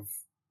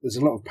there's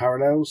a lot of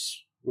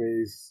parallels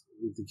with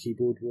the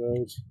keyboard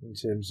world in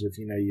terms of,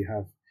 you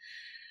have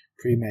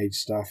pre-made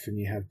stuff and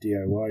you have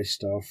DIY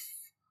stuff.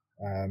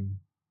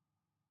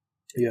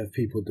 You have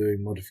people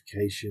doing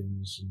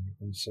modifications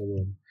and so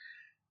on.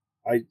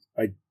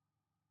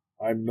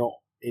 I'm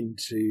not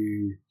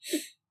into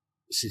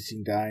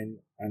sitting down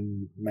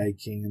and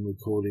making and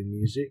recording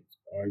music.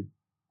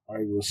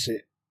 I will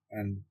sit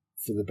and,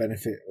 for the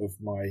benefit of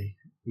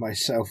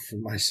myself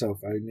and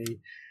myself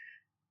only,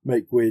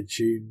 make weird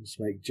tunes,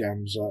 make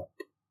jams up,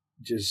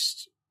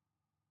 just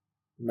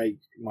make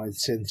my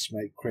synths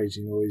make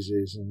crazy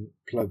noises and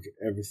plug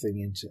everything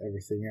into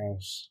everything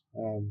else.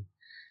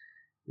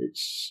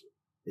 It's,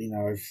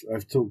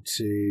 I've talked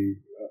to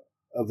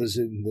others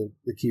in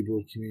the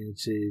keyboard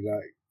community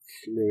like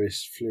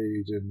Lewis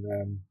Flood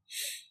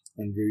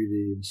and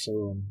Rudy and so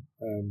on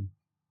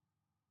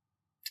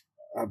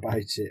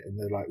about it, and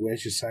they're like,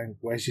 "Where's your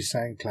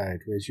SoundCloud?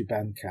 Where's your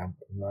Bandcamp?"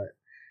 I'm like,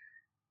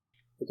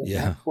 I don't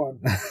have one.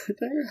 I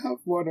don't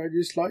have one. I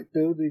just like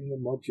building the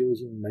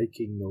modules and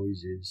making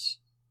noises.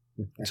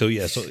 So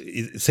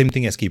same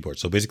thing as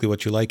keyboards. So basically,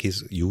 what you like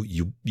is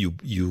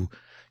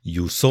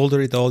you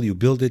solder it all, you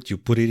build it, you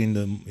put it in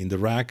the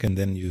rack, and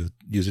then you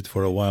use it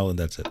for a while, and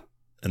that's it.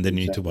 And then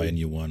you need to buy a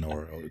new one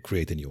or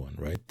create a new one,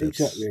 right?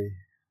 Exactly.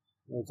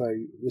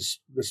 Although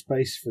the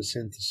space for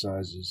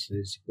synthesizers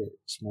is a bit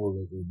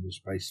smaller than the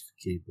space for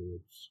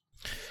keyboards.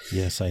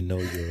 Yes, I know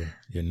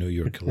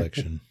your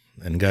collection.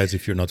 And guys,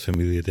 if you're not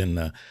familiar,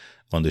 then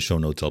on the show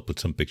notes I'll put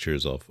some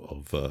pictures of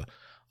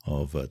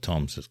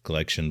Tom's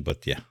collection.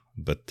 But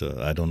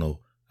I don't know.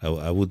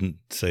 I wouldn't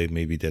say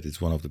maybe that it's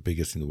one of the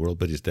biggest in the world,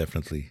 but it's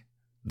definitely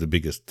the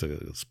biggest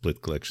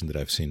split collection that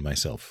I've seen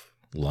myself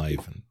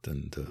live.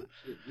 And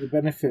the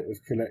benefit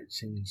of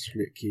collecting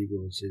split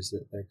keyboards is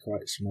that they're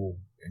quite small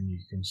and you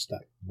can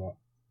stack them up.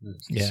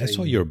 I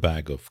saw your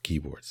bag of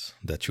keyboards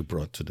that you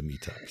brought to the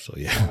meetup. So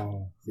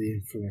the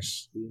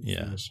infamous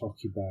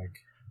hockey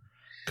bag.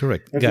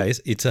 Correct, guys.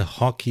 It's a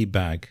hockey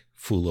bag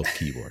full of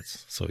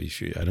keyboards. So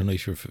I don't know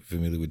if you're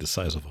familiar with the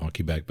size of a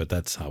hockey bag, but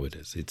that's how it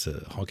is. It's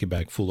a hockey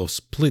bag full of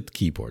split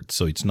keyboards.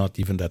 So it's not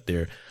even that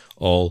they're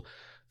all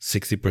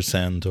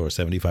 60% or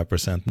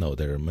 75%. No,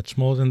 they're much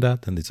more than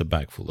that, and it's a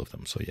bag full of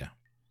them. So yeah.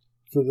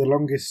 For the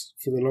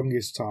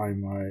longest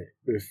time,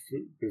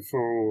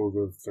 before all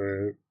of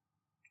the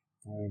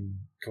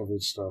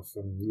COVID stuff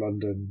and the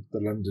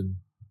London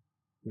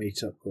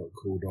meetup got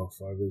called off,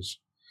 I was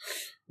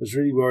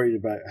really worried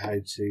about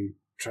how to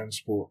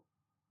transport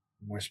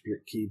my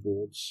split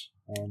keyboards.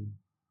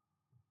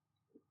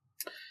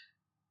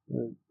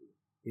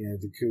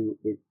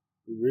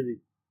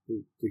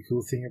 The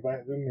cool thing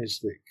about them is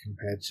that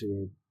compared to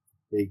a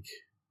big,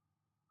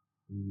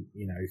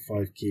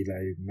 5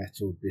 kilo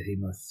metal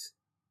behemoth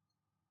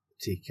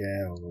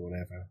TKL or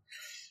whatever,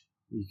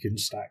 you can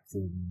stack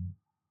them.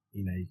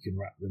 You can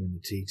wrap them in a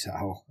tea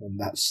towel, and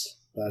that is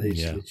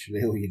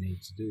literally all you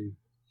need to do.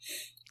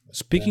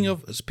 Speaking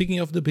of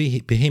the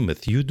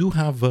behemoth, you do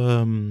have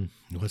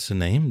what's the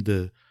name?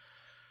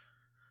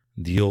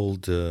 The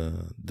old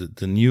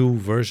the new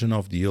version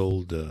of the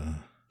old the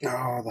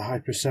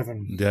Hyper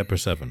 7. The Hyper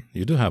 7.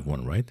 You do have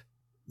one, right?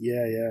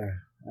 Yeah.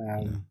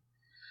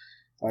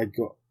 I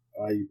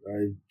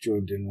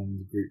joined in on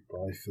the group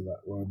buy for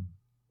that one.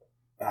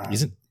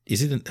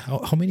 Is it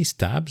how many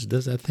stabs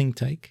does that thing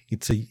take?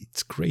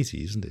 It's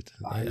crazy, isn't it?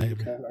 I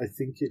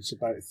think it's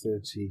about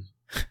 30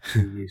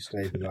 PU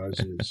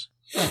stabilizers.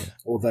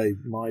 Although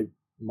my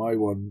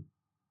one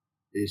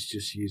is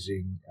just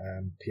using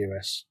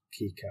POS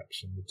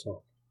keycaps on the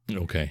top.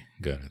 Okay,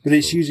 got it. But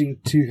it's using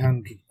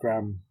 200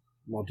 gram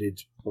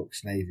modded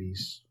Box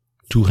Navies.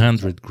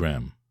 200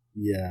 gram.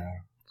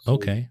 Yeah. So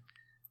okay.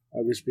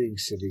 I was being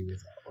silly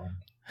with that one.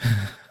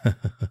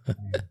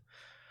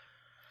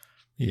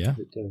 Yeah.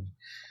 But,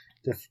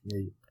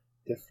 definitely,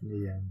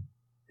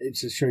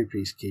 it's a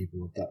showpiece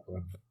keyboard, that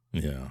one.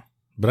 Yeah,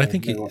 but I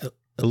think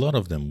a lot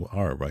of them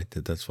are, right.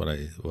 That's what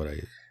I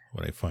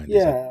find.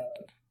 Yeah,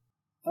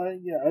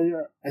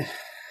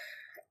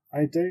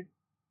 I don't.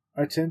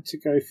 I tend to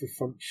go for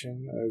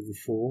function over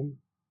form.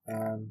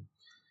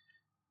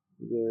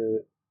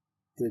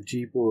 The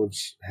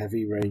G-Board's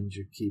heavy range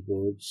of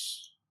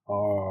keyboards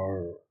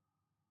are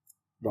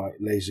like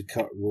laser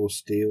cut raw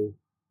steel,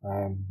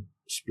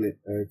 split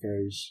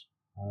ergos.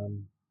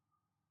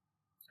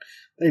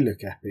 They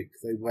look epic.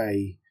 They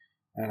weigh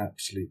an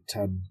absolute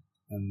ton,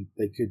 and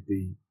they could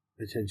be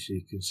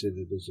potentially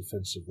considered as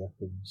offensive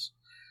weapons.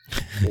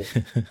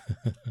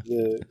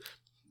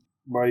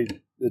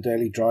 the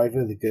daily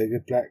driver, the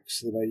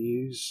Gurgaplex that I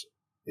use,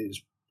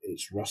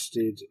 it's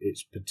rusted,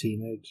 it's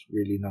patinaed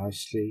really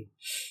nicely.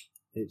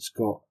 It's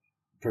got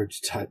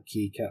prototype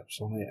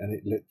keycaps on it, and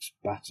it looks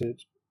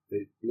battered.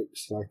 It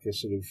looks like a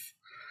sort of,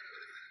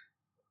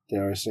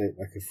 dare I say it,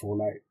 like a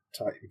Fallout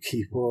type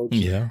keyboard.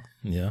 Yeah.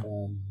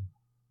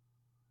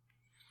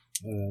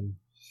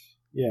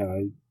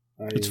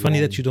 It's funny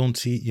that you don't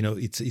see.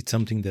 It's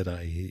something that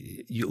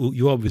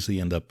you obviously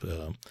end up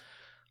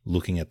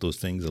looking at those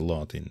things a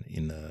lot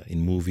in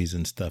movies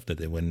and stuff,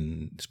 that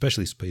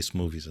especially space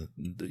movies, that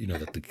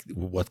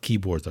what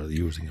keyboards are they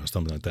using or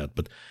something like that.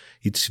 But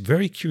it's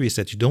very curious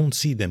that you don't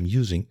see them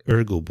using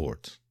ergo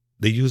boards.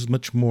 They use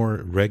much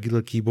more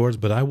regular keyboards,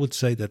 but I would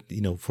say that,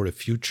 for a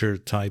future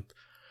type,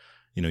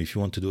 if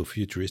you want to do a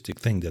futuristic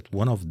thing, that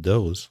one of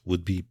those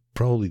would be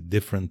probably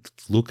different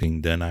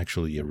looking than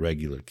actually a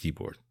regular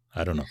keyboard.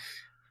 I don't know,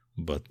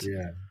 but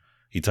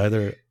it's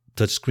either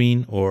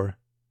touchscreen or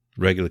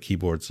regular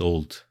keyboards,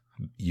 old,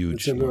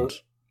 huge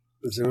ones.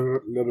 There's a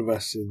lot of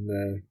us in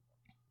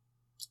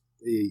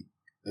the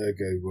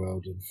ergo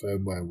world and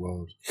firmware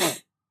world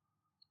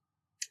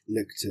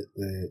looked at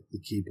the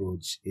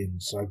keyboards in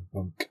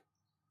Cyberpunk,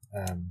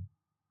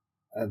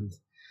 and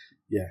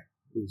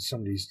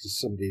somebody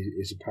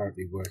is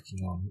apparently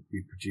working on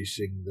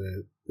reproducing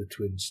the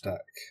twin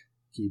stack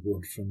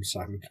keyboard from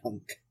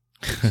Cyberpunk,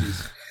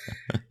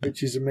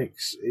 which is a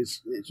mix.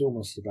 It's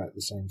almost about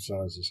the same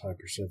size as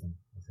Hyper 7,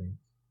 I think.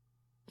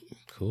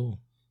 Cool.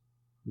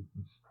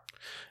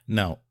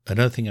 Now,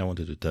 another thing I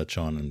wanted to touch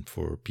on, and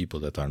for people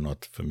that are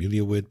not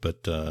familiar with,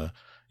 but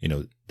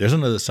there's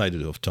another side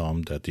of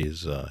Tom that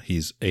is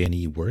his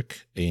A&E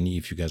work. A&E,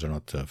 if you guys are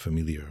not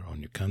familiar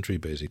on your country,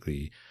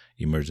 basically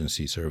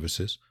emergency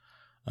services.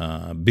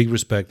 Big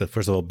respect.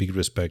 First of all, big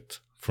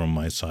respect from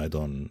my side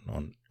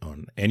on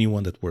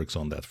anyone that works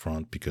on that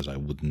front, because I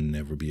would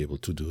never be able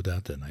to do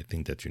that, and I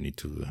think that you need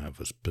to have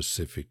a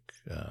specific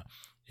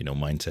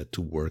mindset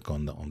to work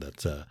on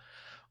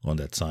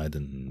that side,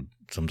 and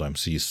sometimes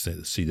see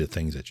the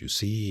things that you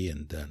see,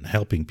 and then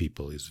helping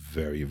people is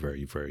very,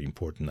 very, very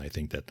important. I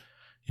think that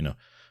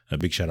a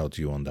big shout out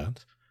to you on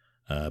that.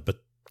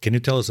 But can you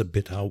tell us a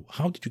bit how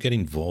did you get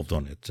involved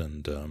on it,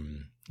 and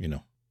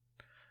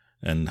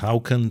and how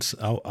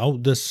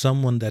does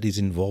someone that is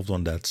involved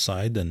on that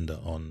side and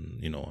on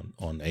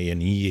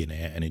A&E and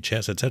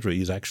NHS, etc.,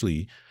 is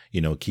actually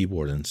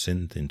keyboard and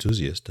synth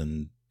enthusiast,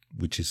 and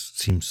which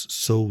seems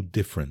so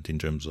different in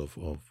terms of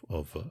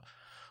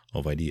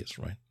ideas,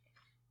 right?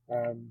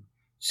 I'm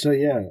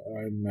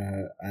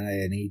an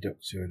A&E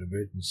doctor, an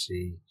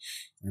emergency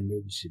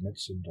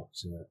medicine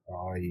doctor.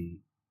 I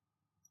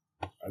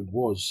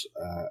was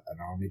an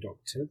army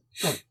doctor.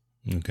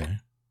 Okay.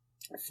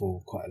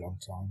 For quite a long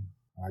time.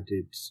 I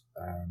did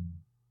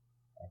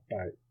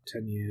about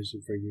 10 years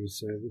of regular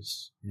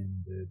service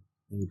in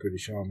the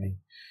British Army,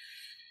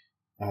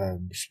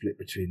 split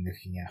between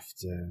looking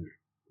after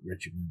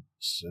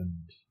regiments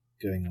and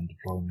going on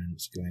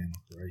deployments, going on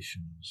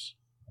operations.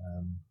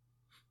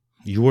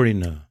 You were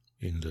in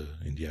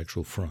the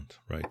actual front,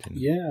 right?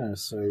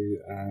 So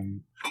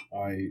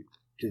I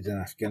did an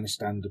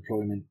Afghanistan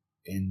deployment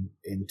in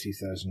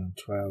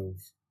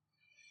 2012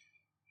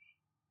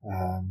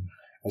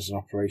 as an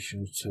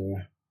operational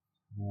tour.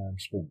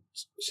 Spent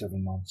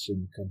 7 months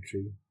in the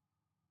country.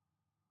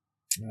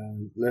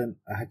 Learned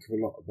a heck of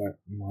a lot about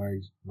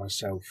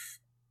myself.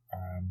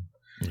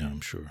 I'm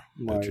sure.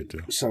 My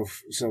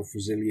self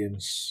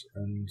resilience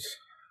and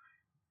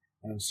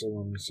so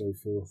on and so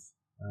forth.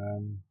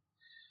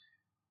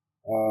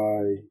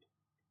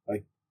 I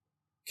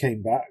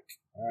came back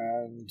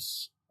and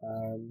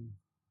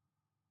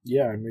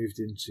I moved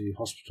into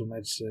hospital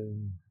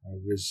medicine. I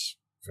was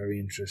very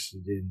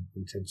interested in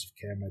intensive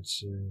care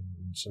medicine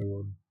and so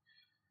on.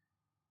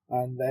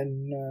 And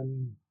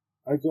then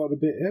I got a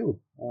bit ill.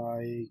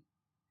 I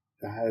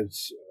had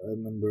a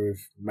number of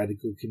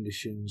medical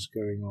conditions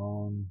going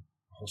on,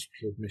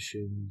 hospital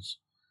admissions,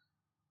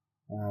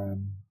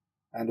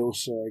 and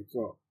also I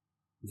got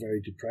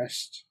very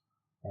depressed,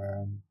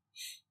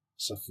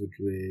 suffered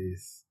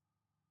with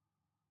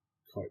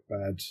quite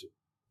bad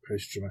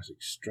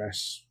post-traumatic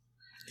stress.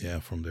 Yeah,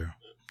 from there.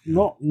 Yeah.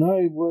 Not.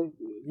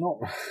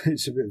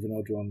 It's a bit of an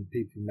odd one.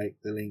 People make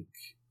the link,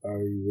 oh,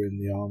 you were in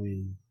the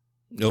army,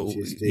 Oh,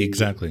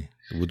 exactly.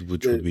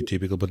 Which would be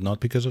typical, but not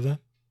because of that?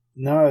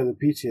 No, the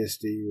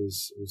PTSD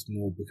was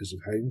more because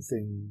of home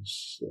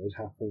things that had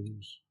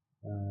happened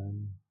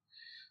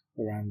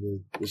around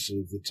the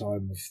sort of the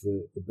time of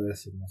the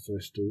birth of my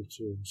first daughter.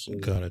 And so,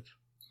 got it.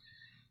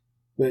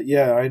 But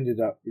yeah, I ended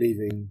up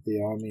leaving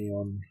the army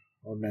on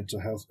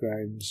mental health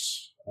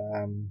grounds,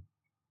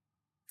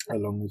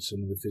 along with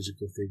some of the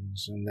physical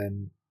things, and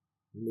then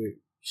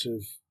sort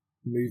of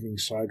moving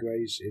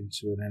sideways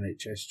into an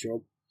NHS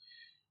job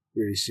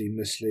really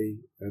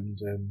seamlessly,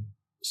 and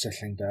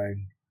settling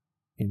down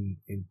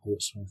in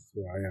Portsmouth,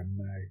 where I am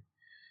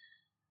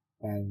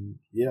now. And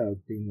yeah,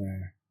 I've been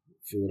there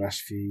for the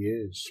last few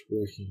years,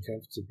 working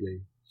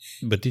comfortably.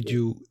 But did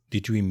you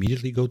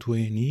immediately go to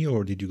A&E,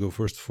 or did you go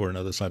first for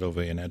another side of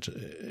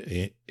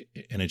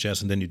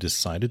NHS and then you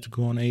decided to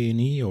go on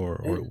A&E, or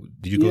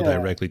did you go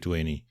directly to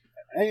A&E?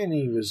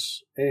 A&E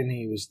was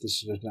the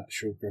sort of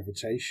natural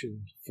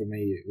gravitation for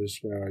me. It was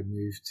where I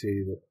moved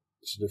to that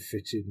sort of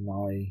fitted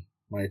my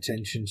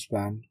attention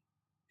span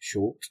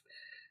short,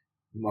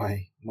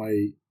 my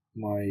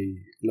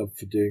love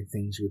for doing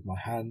things with my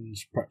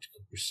hands,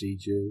 practical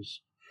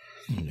procedures,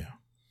 and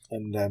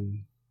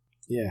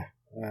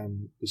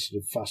the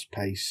sort of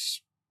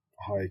fast-paced,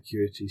 high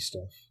acuity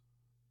stuff.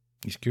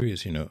 It's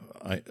curious,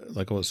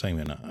 like I was saying,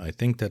 man, I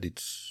think that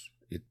it's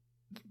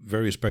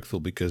very respectful,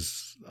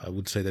 because I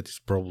would say that it's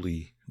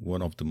probably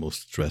one of the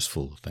most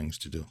stressful things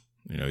to do.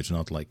 It's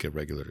not like a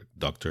regular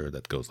doctor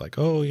that goes like,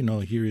 oh,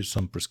 here is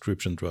some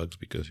prescription drugs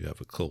because you have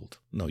a cold.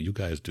 No, you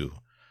guys do.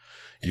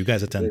 You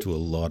guys attend to a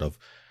lot of,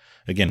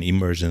 again,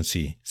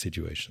 emergency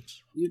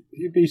situations.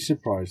 You'd be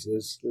surprised.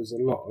 There's a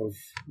lot of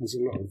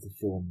the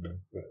former,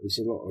 but there's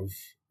a lot of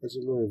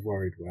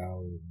worried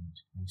well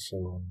and so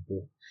on.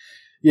 But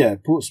yeah,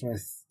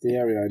 Portsmouth, the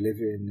area I live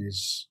in,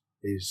 is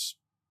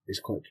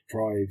quite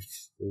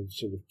deprived. The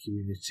sort of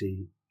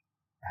community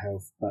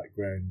health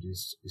background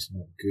is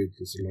not good.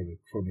 There's a lot of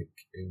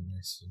chronic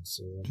illness and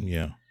so on.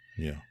 Yeah.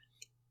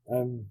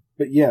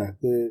 But yeah,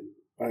 the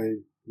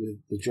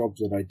job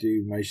that I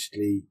do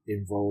mostly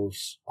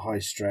involves high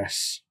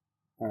stress,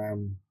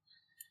 and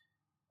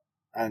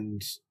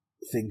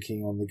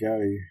thinking on the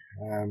go.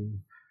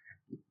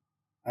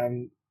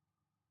 And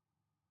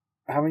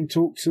having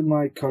talked to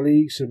my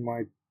colleagues and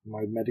my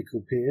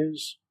medical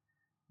peers,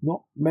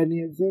 not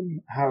many of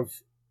them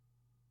have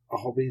a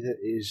hobby that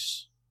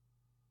is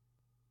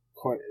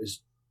quite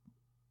as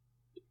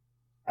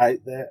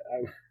out there.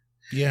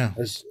 Yeah,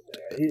 it's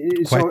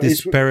quite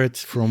disparate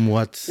from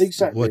what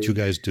you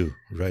guys do,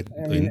 right,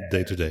 in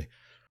day to day.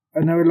 I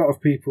know a lot of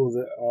people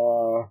that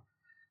are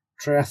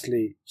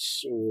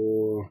triathletes,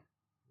 or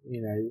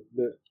they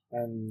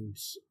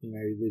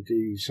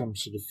do some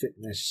sort of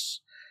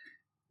fitness,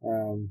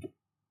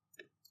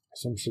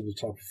 some sort of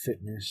type of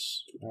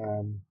fitness.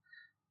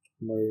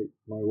 My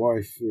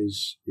wife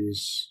is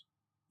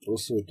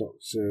also a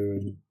doctor,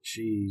 and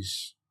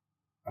she's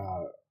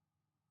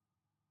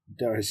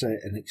dare I say,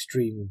 an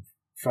extreme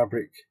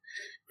fabric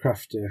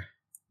crafter.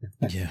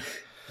 Yeah.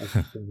 I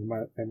can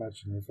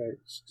imagine her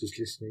face just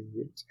listening.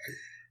 But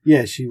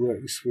yeah, she's got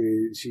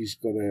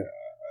a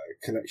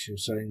collection of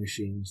sewing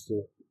machines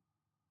that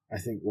I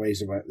think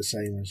weighs about the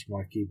same as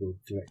my keyboard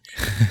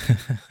collection.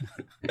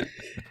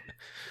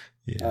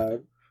 Yeah.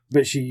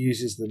 But she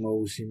uses them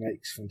all. She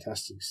makes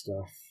fantastic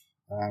stuff.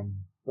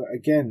 But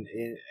again,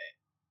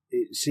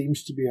 it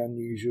seems to be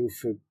unusual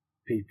for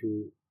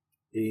people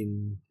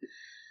in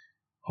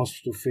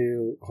hospital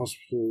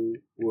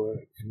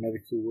work,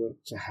 medical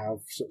work, to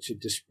have such a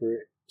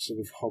disparate sort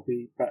of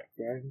hobby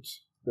background.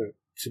 But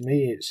to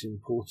me, it's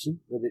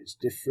important that it's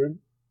different.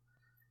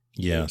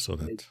 Yeah, so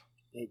that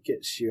it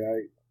gets you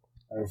out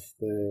of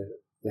the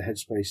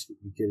headspace that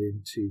you get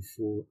into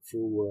for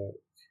work.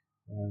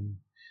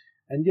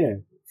 And yeah,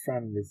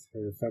 Fran with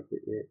her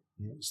fabric work,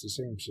 it's the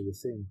same sort of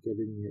thing.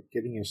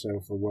 Getting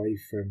yourself away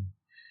from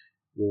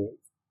work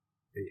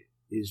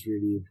is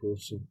really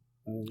important.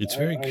 It's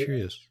very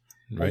curious,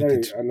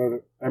 right? I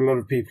know a lot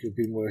of people have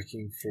been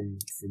working from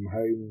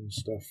home and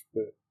stuff,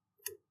 but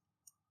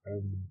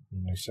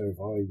so have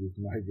I with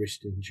my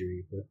wrist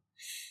injury. But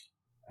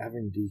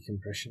having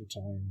decompression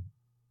time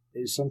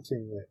is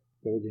something that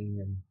building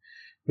and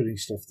putting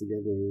stuff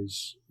together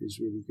is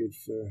really good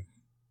for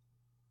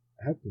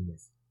helping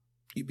with.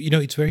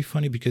 It's very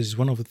funny because it's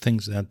one of the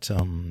things that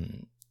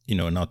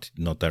not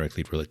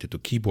directly related to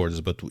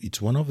keyboards, but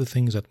it's one of the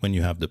things that when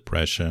you have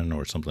depression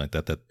or something like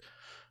that, that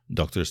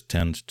doctors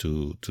tend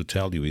to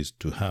tell you is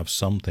to have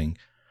something,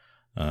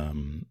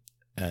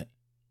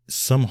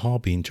 some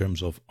hobby in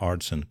terms of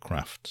arts and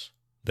crafts,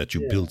 that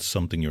you build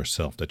something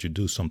yourself, that you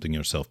do something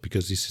yourself,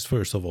 because this is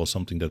first of all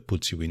something that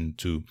puts you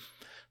into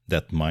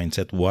that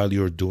mindset. While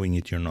you're doing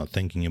it, you're not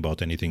thinking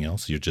about anything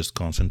else. You're just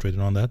concentrated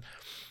on that,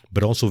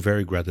 but also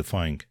very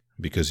gratifying,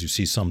 because you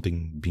see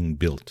something being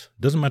built.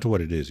 Doesn't matter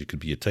what it is. It could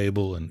be a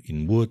table and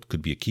in wood,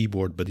 could be a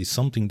keyboard, but it's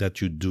something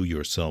that you do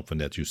yourself and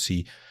that you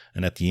see.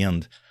 And at the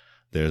end,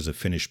 there's a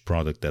finished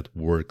product that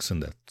works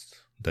and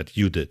that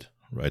you did,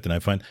 right? And I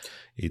find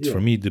it's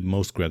for me the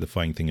most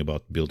gratifying thing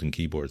about building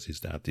keyboards is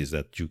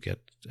that you get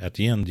at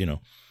the end,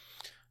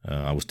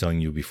 I was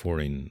telling you before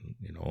in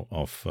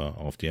off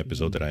the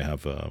episode that I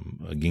have a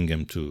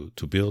Gingham to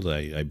build.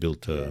 I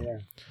built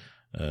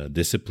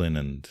Discipline,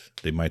 and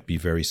they might be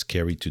very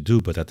scary to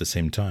do, but at the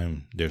same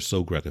time they're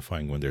so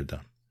gratifying when they're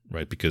done,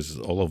 right? Because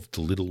all of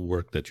the little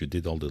work that you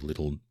did, all the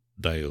little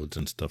diodes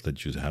and stuff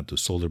that you had to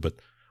solder, but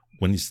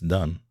when it's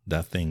done,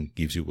 that thing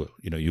gives you,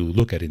 you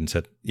look at it and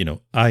said,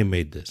 I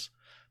made this.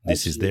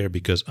 This is there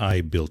because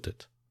I built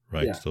it,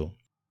 right? Yeah. So,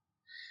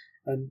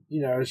 and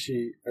as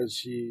you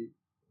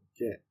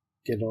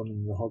get on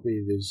in the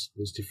hobby,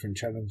 there's different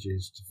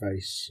challenges to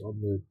face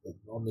on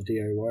the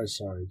DIY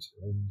side,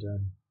 and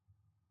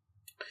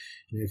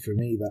for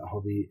me, that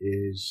hobby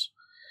is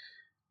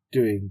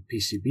doing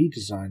PCB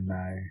design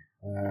now,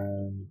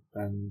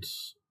 and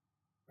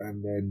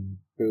then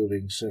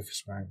building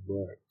surface mount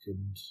work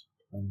and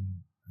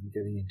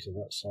getting into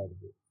that side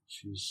of it,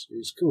 which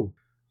is cool.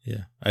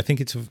 Yeah, I think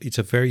it's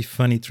a very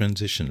funny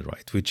transition,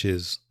 right? Which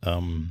is,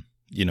 when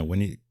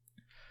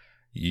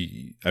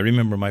I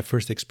remember my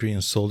first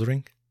experience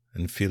soldering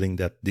and feeling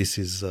that this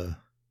is, I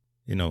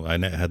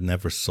had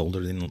never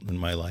soldered in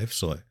my life,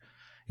 so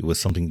it was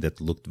something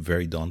that looked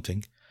very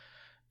daunting.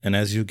 And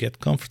as you get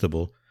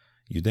comfortable,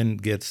 you then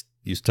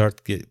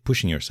start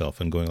pushing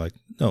yourself and going like,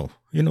 no,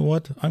 you know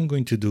what? I'm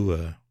going to do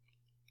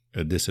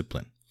a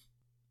discipline,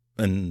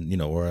 and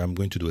or I'm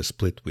going to do a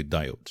split with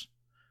diodes.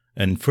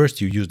 And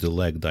first you use the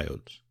leg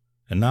diodes,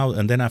 and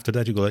then after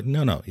that you go like,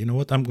 no, you know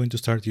what? I'm going to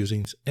start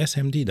using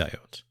SMD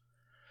diodes,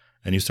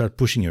 and you start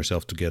pushing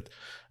yourself to get.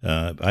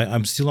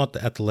 I'm still not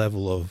at the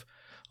level of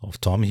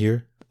Tom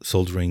here,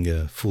 soldering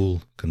a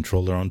full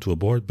controller onto a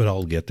board, but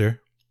I'll get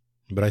there.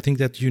 But I think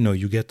that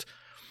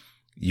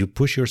you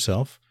push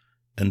yourself,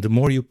 and the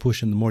more you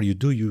push and the more you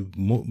do,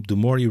 the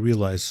more you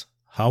realize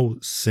how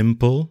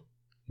simple,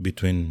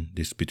 between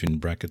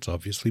brackets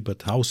obviously,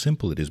 but how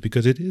simple it is,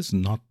 because it is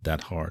not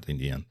that hard in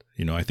the end.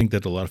 I think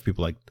that a lot of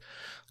people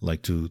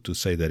like to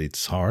say that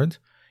it's hard.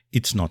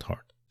 It's not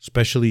hard,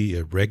 especially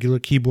a regular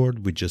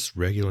keyboard with just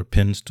regular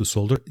pins to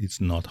solder. It's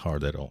not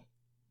hard at all.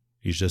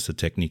 It's just a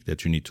technique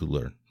that you need to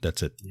learn.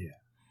 That's it. Yeah.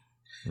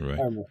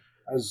 Right.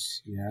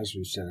 As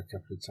we've said a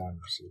couple of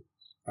times,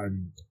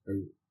 I'm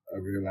a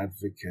real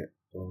advocate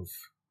of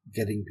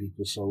getting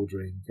people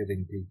soldering,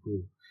 getting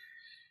people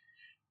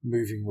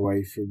moving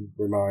away from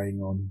relying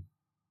on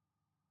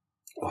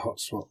a hot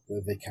swap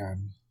where they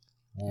can.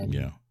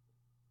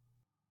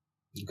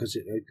 Because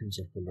it opens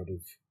up a lot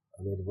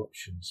of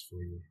options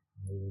for you,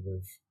 a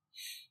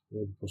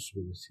lot of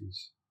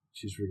possibilities,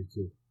 which is really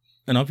cool.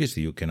 And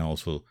obviously you can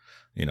also,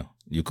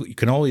 you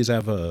can always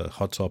have a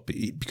hot swap,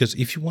 because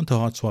if you want a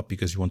hot swap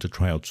because you want to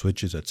try out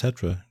switches,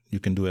 etc., you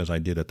can do as I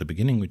did at the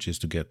beginning, which is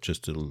to get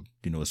just a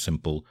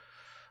simple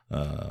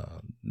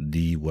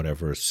D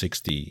whatever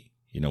 60,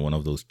 one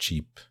of those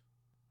cheap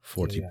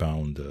 40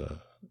 pound,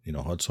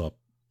 hot swap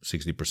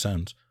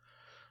 60%,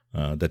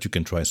 that you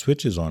can try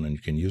switches on and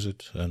you can use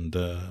it. And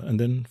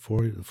then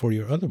for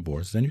your other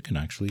boards, then you can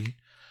actually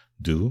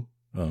do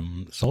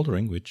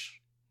soldering, which,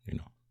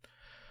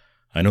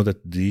 I know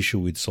that the issue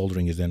with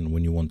soldering is then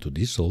when you want to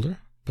desolder,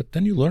 but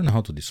then you learn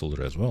how to desolder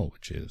as well,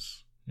 which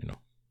is,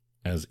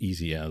 as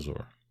easy as,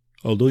 or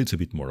although it's a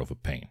bit more of a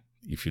pain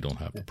if you don't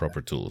have the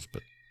proper tools,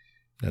 but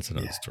that's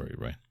another story,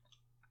 right?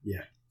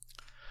 Yeah.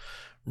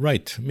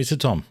 Right. Mr.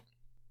 Tom,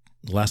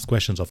 last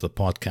questions of the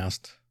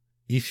podcast.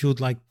 If you'd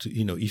like to,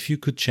 if you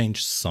could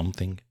change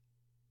something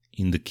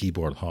in the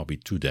keyboard hobby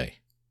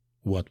today,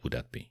 what would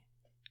that be?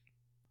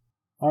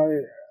 I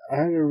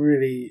had a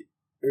really,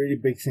 really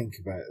big think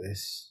about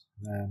this.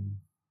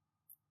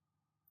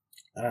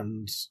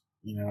 And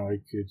I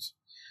could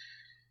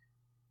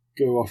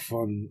go off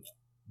on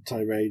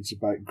tirades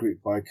about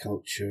group buy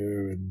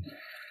culture and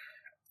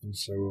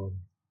so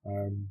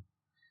on.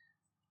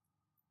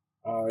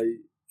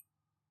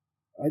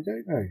 I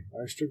don't know.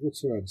 I struggle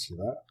to answer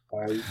that.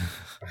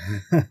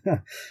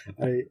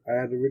 I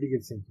had a really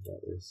good think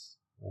about this.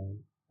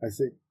 I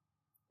think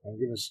I'm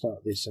going to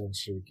start this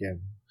answer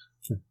again.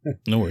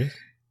 No worries.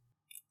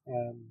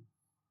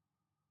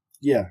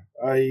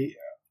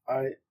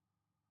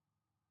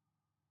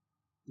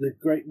 The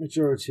great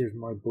majority of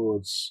my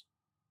boards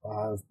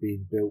have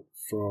been built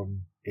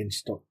from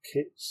in-stock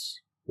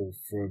kits or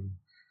from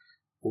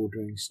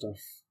ordering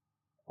stuff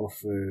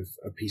off of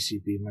a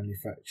PCB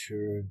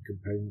manufacturer and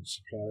component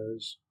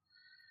suppliers.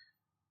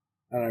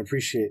 And I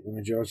appreciate the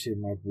majority of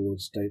my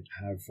boards don't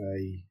have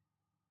a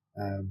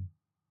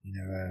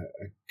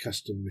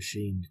custom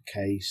machined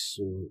case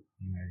or,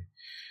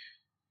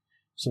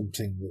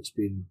 something that's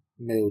been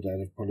milled out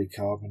of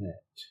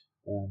polycarbonate.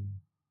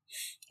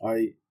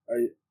 I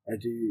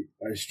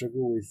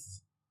struggle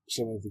with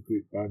some of the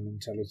group buy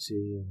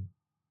mentality,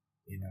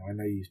 and I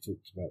know you've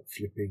talked about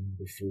flipping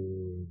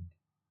before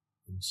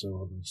and so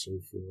on and so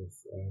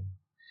forth.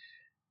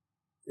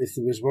 If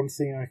there was one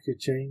thing I could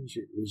change,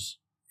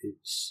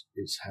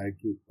 it's how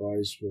group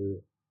buys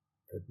were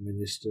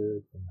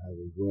administered and how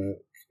they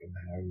work and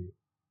how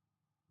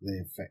they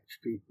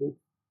affect people.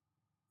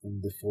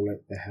 and the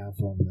fallout they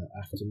have on the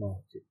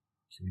aftermarket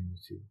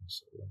community and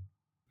so on.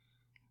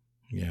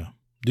 Yeah.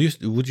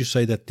 Would you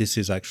say that this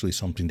is actually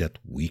something that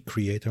we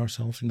create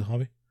ourselves in the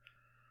hobby?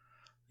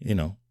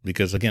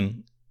 Because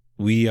again,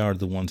 we are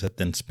the ones that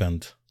then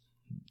spend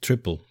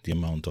triple the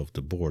amount of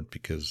the board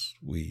because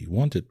we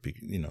want it.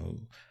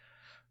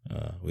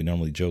 We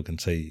normally joke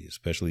and say,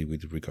 especially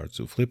with regards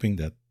to flipping,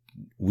 that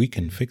we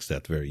can fix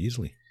that very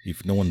easily.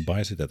 If no one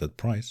buys it at that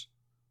price,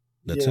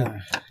 that's it.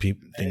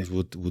 Things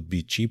would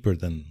be cheaper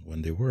than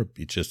when they were.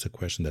 It's just a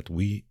question that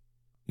we,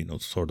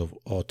 sort of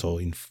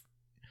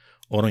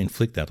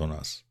auto-inflict that on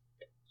us,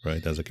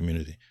 right, as a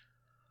community.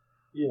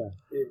 Yeah,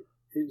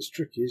 it's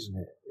tricky, isn't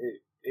it?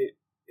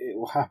 It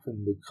will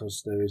happen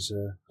because there is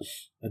a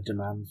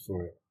demand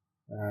for it.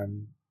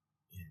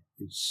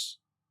 It's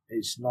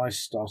nice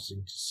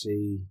starting to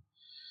see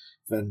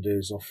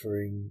vendors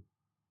offering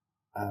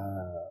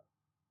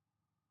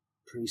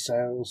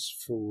pre-sales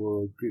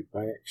for group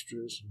buy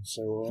extras and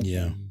so on.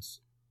 Yeah.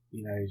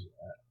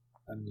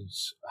 And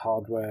it's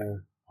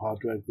hardware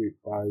group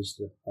buys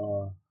that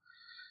are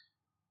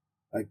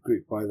a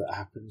group buy that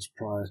happens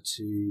prior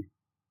to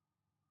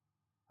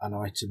an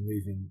item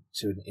moving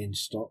to an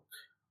in-stock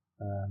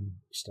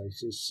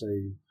status.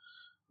 So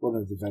one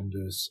of the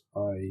vendors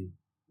I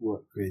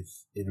work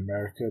with in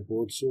America,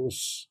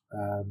 BoardSource,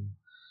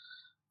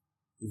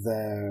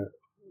 their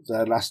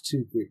last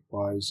two group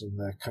buys and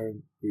their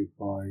current group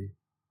buy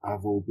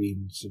have all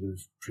been sort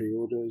of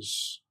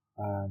pre-orders,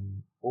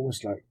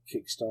 almost like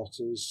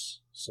Kickstarters.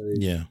 So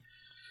yeah,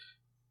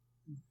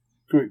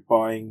 group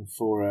buying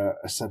for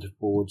a set of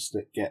boards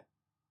that get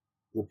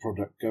the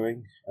product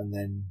going and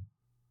then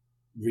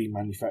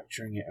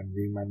remanufacturing it and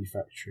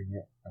remanufacturing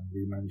it and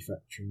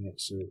remanufacturing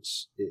it so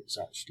it's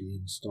actually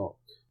in stock.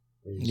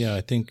 Yeah,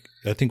 I think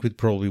we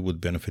probably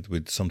would benefit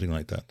with something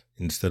like that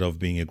instead of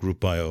being a group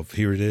buy of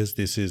here it is.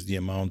 This is the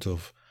amount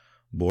of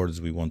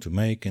boards we want to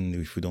make, and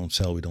if we don't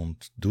sell, we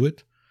don't do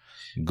it.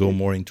 Go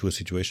more into a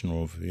situation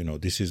of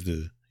this is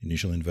the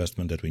initial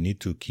investment that we need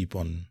to keep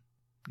on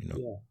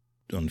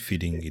on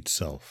feeding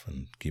itself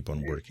and keep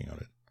on working on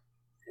it.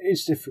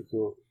 It's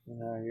difficult,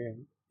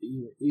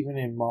 even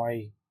in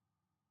my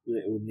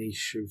little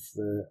niche of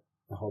the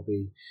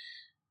hobby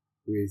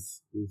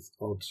with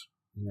odd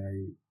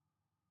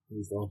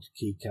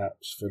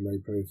keycaps for low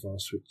profile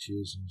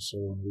switches and so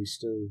on.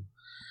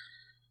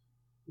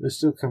 We're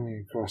still come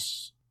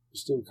across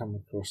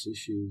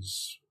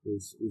issues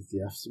with the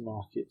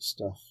aftermarket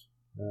stuff.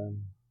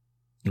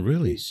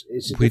 Really,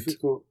 it's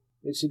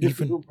a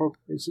difficult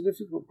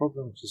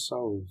problem to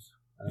solve.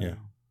 And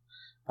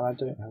I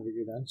don't have a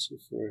good answer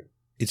for it.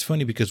 It's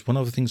funny because one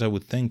of the things I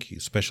would think,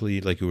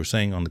 especially like you were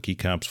saying on the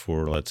keycaps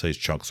for, let's say,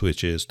 chalk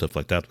switches, stuff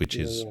like that, which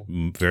is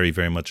very,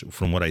 very much,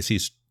 from what I see,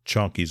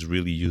 chalk is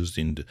really used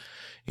in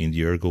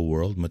the ergo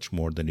world much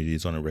more than it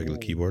is on a regular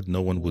keyboard.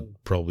 No one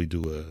would probably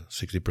do a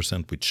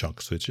 60% with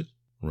chalk switches,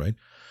 right?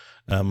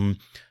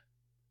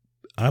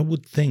 I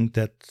would think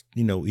that,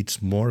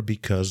 it's more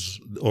because,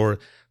 or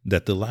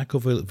that the lack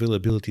of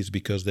availability is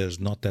because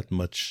there's not that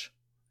much,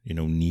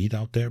 need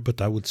out there.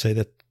 But I would say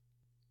that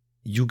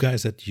you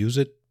guys that use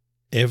it,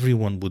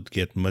 everyone would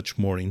get much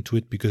more into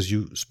it because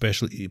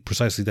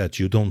precisely that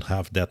you don't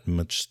have that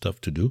much stuff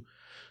to do,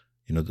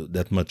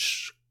 that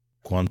much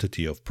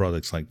quantity of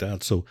products like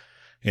that. So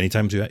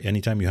anytime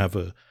you have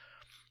a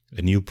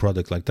new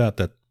product like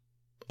that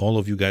all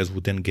of you guys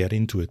would then get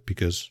into it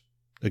because,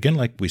 again,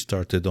 like we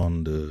started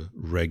on the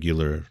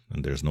regular,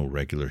 and there's no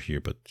regular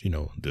here, but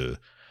the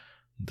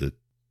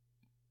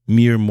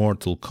mere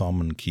mortal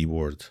common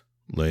keyboard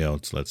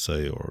layouts, let's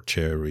say, or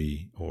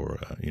Cherry or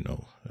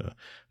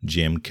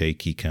GMK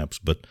keycaps.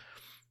 But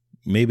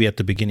maybe at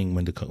the beginning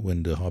when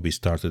the hobby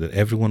started,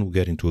 everyone would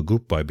get into a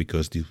group buy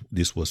because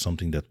this was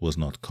something that was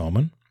not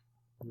common.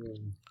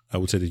 I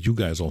would say that you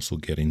guys also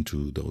get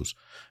into those,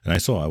 and I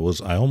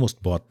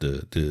almost bought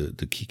the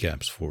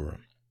keycaps for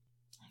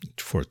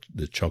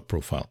the chalk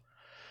profile,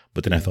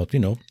 but then I thought,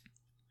 I'm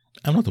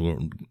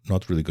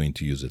not really going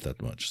to use it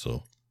that much.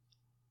 So,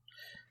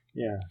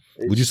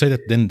 would you say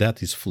that then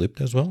that is flipped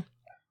as well?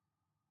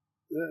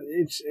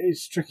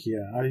 It's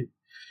trickier.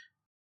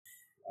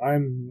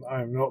 I'm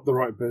not the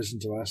right person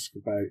to ask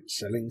about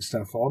selling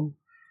stuff on.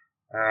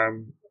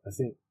 I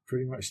think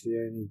pretty much the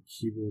only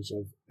keyboards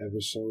I've ever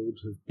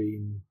sold have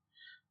been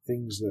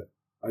things that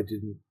I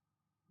didn't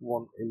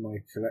want in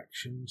my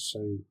collection.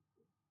 So,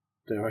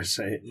 dare I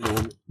say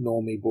it,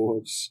 normie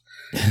boards,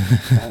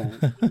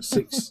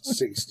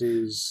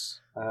 60s,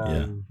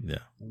 and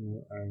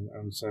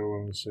so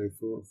on and so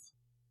forth.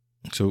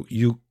 So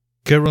you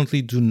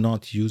currently do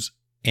not use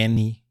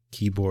any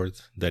keyboard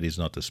that is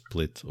not a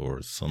split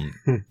or some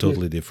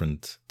totally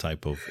different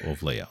type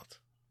of layout.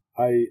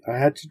 I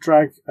had to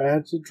drag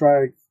a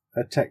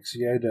Tex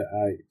Yoda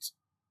out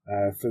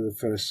for the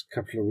first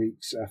couple of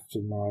weeks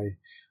after my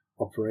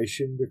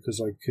operation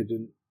because I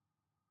couldn't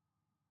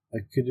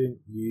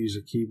use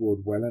a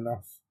keyboard well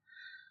enough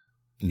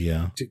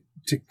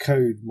to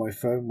code my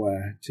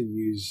firmware to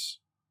use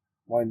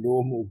my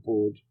normal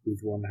board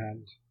with one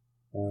hand.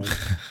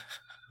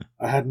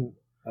 I hadn't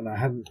and I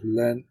hadn't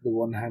learnt the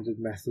one-handed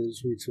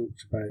methods we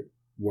talked about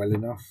well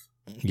enough.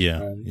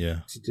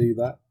 To do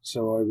that.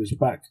 So I was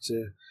back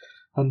to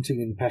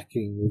hunting and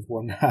pecking with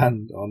one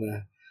hand on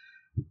a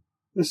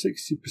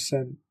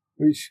 60%,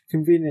 which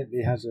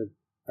conveniently has a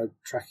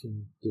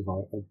tracking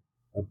device,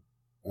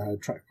 a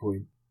track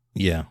point.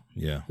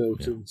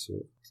 Built into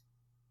it.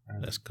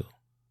 That's cool.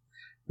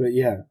 But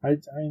yeah,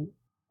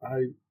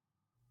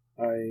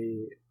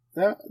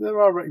 there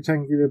are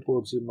rectangular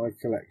boards in my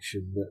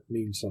collection that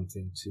mean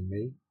something to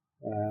me.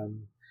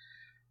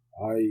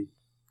 I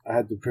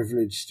had the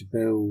privilege to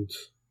build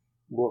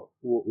what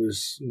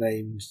was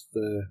named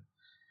the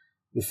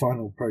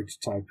final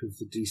prototype of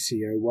the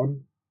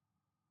DC-01,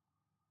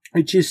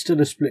 which is still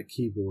a split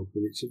keyboard,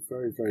 but it's a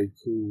very, very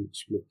cool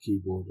split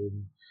keyboard,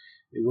 and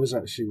it was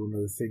actually one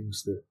of the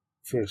things that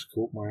first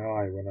caught my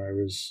eye when I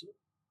was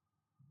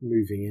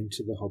moving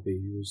into the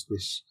hobby. Was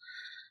this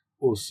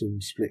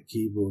awesome split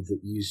keyboard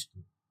that used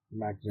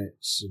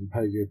magnets and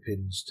pogo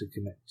pins to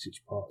connect its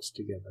parts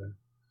together.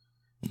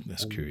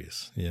 That's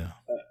curious, yeah.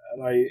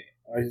 And I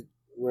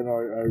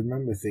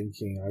remember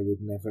thinking I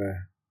would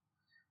never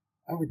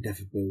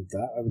build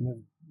that. I would never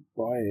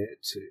buy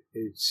it.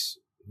 It's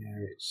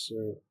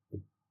a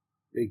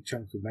big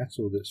chunk of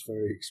metal that's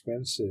very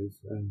expensive,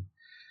 and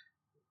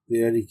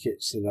the early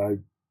kits that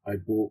I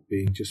bought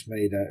being just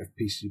made out of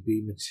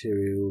PCB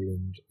material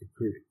and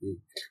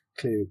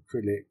clear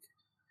acrylic,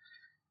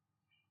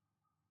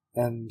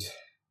 and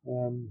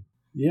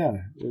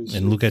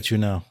and look at you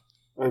now.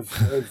 I've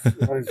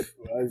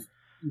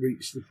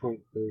reached the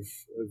point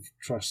of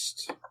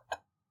trust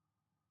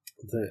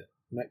that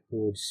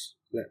Mechboards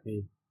let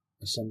me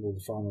assemble the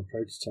final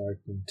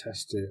prototype and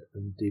test it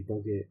and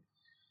debug it,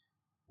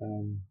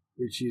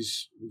 which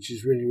is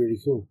really, really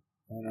cool,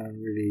 and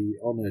I'm really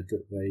honoured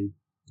that they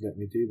let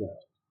me do that.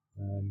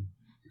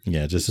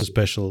 Just a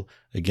special,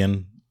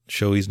 again,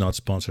 show is not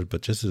sponsored,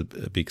 but just a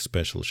big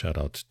special shout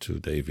out to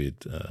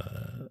David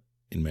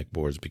in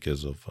Mechboards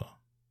because of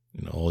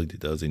all he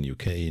does in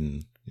UK,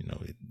 and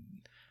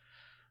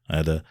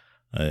I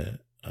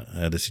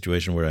had a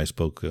situation where I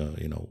spoke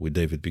with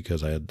David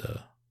because I had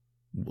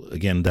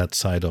again that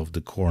side of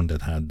the corn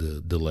that had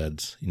the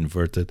LEDs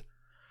inverted.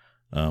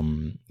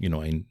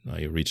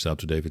 I reached out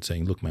to David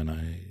saying, look, man,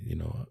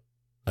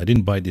 I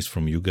didn't buy this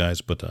from you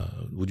guys, but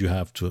would you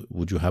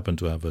happen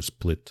to have a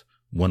split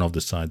one of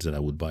the sides that I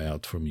would buy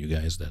out from you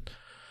guys that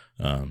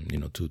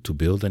to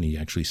build? And he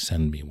actually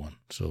sent me one.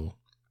 So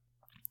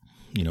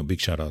big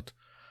shout out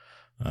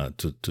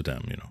to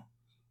them.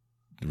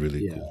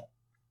 Really cool.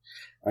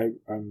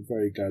 I'm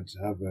very glad to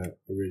have a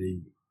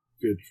really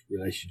good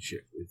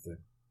relationship with them.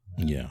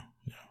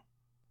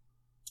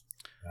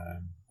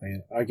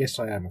 I guess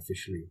I am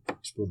officially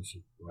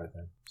sponsored by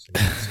them.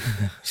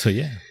 So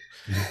yeah.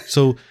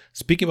 So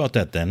speaking about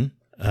that, then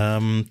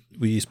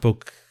we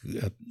spoke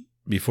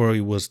before.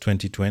 It was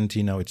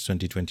 2020. Now it's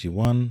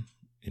 2021.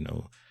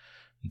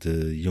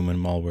 The human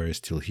malware is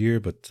still here,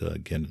 but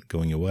again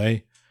going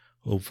away.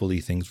 Hopefully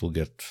things will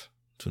get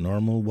to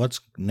normal. What's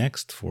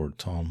next for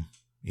Tom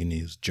in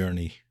his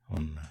journey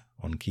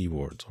on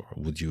keyboards? Or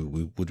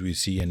would we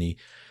see any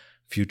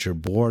future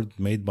board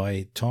made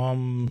by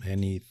Tom?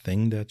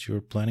 Anything that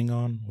you're planning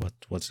on?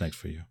 What's next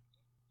for you?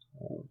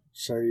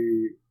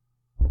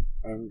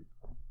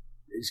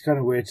 It's kind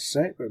of weird to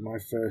say it, but my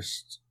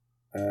first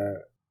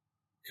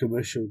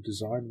commercial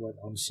design went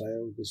on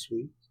sale this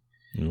week.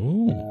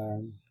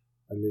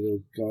 A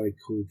little guy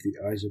called the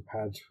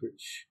ISOPad,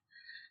 which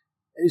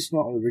is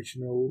not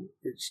original.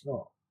 It's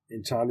not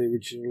entirely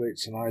original.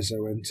 It's an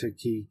ISO enter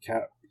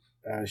keycap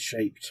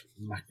shaped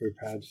macro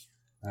pad,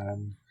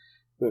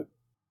 but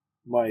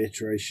my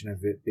iteration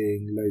of it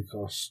being low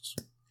cost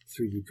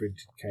 3D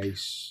printed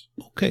case.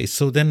 Okay,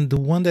 so then the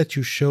one that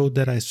you showed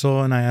that I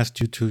saw and I asked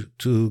you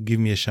to give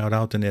me a shout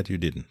out and that you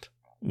didn't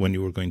when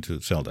you were going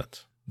to sell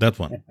that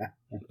one.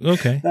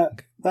 Okay,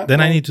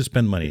 then I need to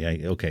spend money.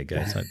 Okay,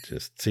 guys,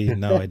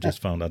 now I just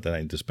found out that I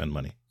need to spend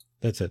money.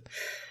 That's it.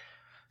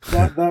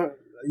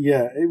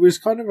 Yeah, it was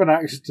kind of an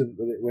accident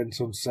that it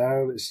went on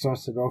sale. It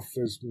started off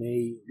as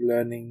me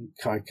learning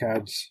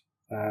KiCad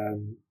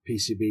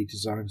PCB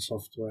design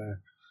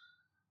software.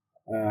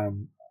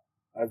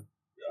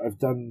 I've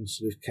done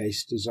sort of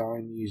case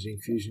design using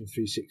Fusion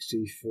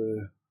 360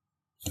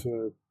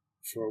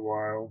 for a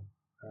while,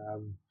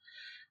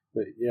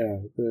 but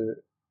yeah,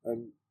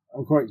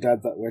 I'm quite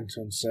glad that went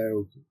on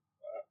sale.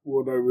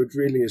 What I would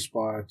really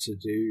aspire to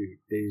do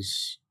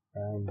is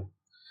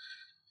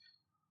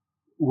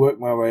work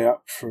my way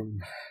up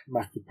from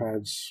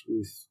macropads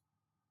with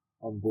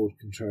onboard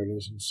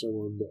controllers and so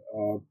on that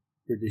are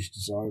British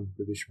designed,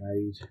 British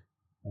made,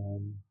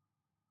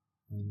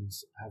 and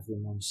have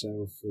them on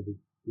sale for the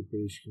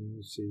British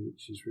community,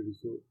 which is really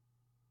cool.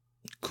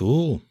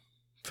 Cool.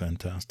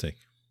 Fantastic.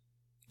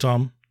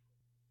 Tom,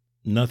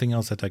 nothing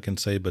else that I can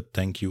say, but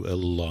thank you a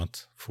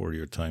lot for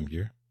your time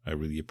here. I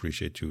really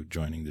appreciate you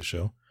joining the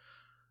show.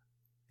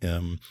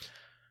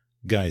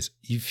 Guys,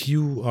 if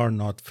you are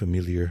not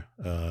familiar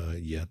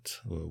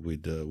yet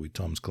with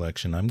Tom's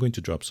collection, I'm going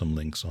to drop some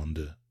links on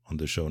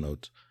the show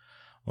notes.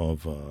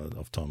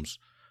 of Tom's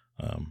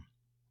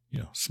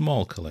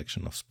small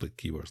collection of split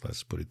keywords.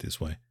 Let's put it this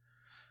way.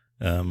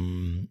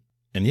 And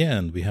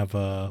we have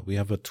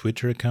a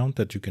Twitter account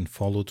that you can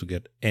follow to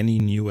get any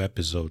new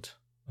episode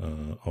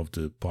of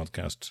the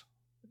podcast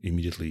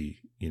immediately,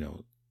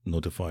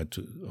 notified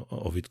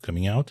of it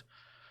coming out.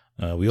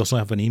 We also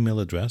have an email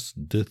address,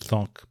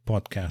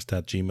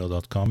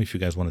 thethockpodcast@gmail.com. If you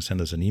guys want to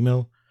send us an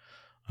email,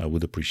 I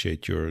would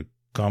appreciate your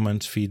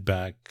comments,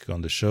 feedback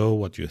on the show,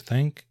 what you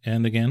think.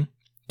 And again,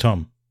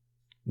 Tom,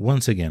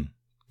 once again,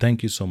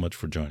 thank you so much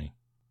for joining.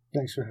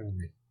 Thanks for having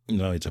me.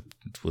 No, it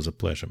was a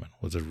pleasure, man.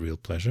 It was a real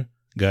pleasure.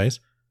 Guys,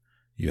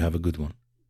 you have a good one.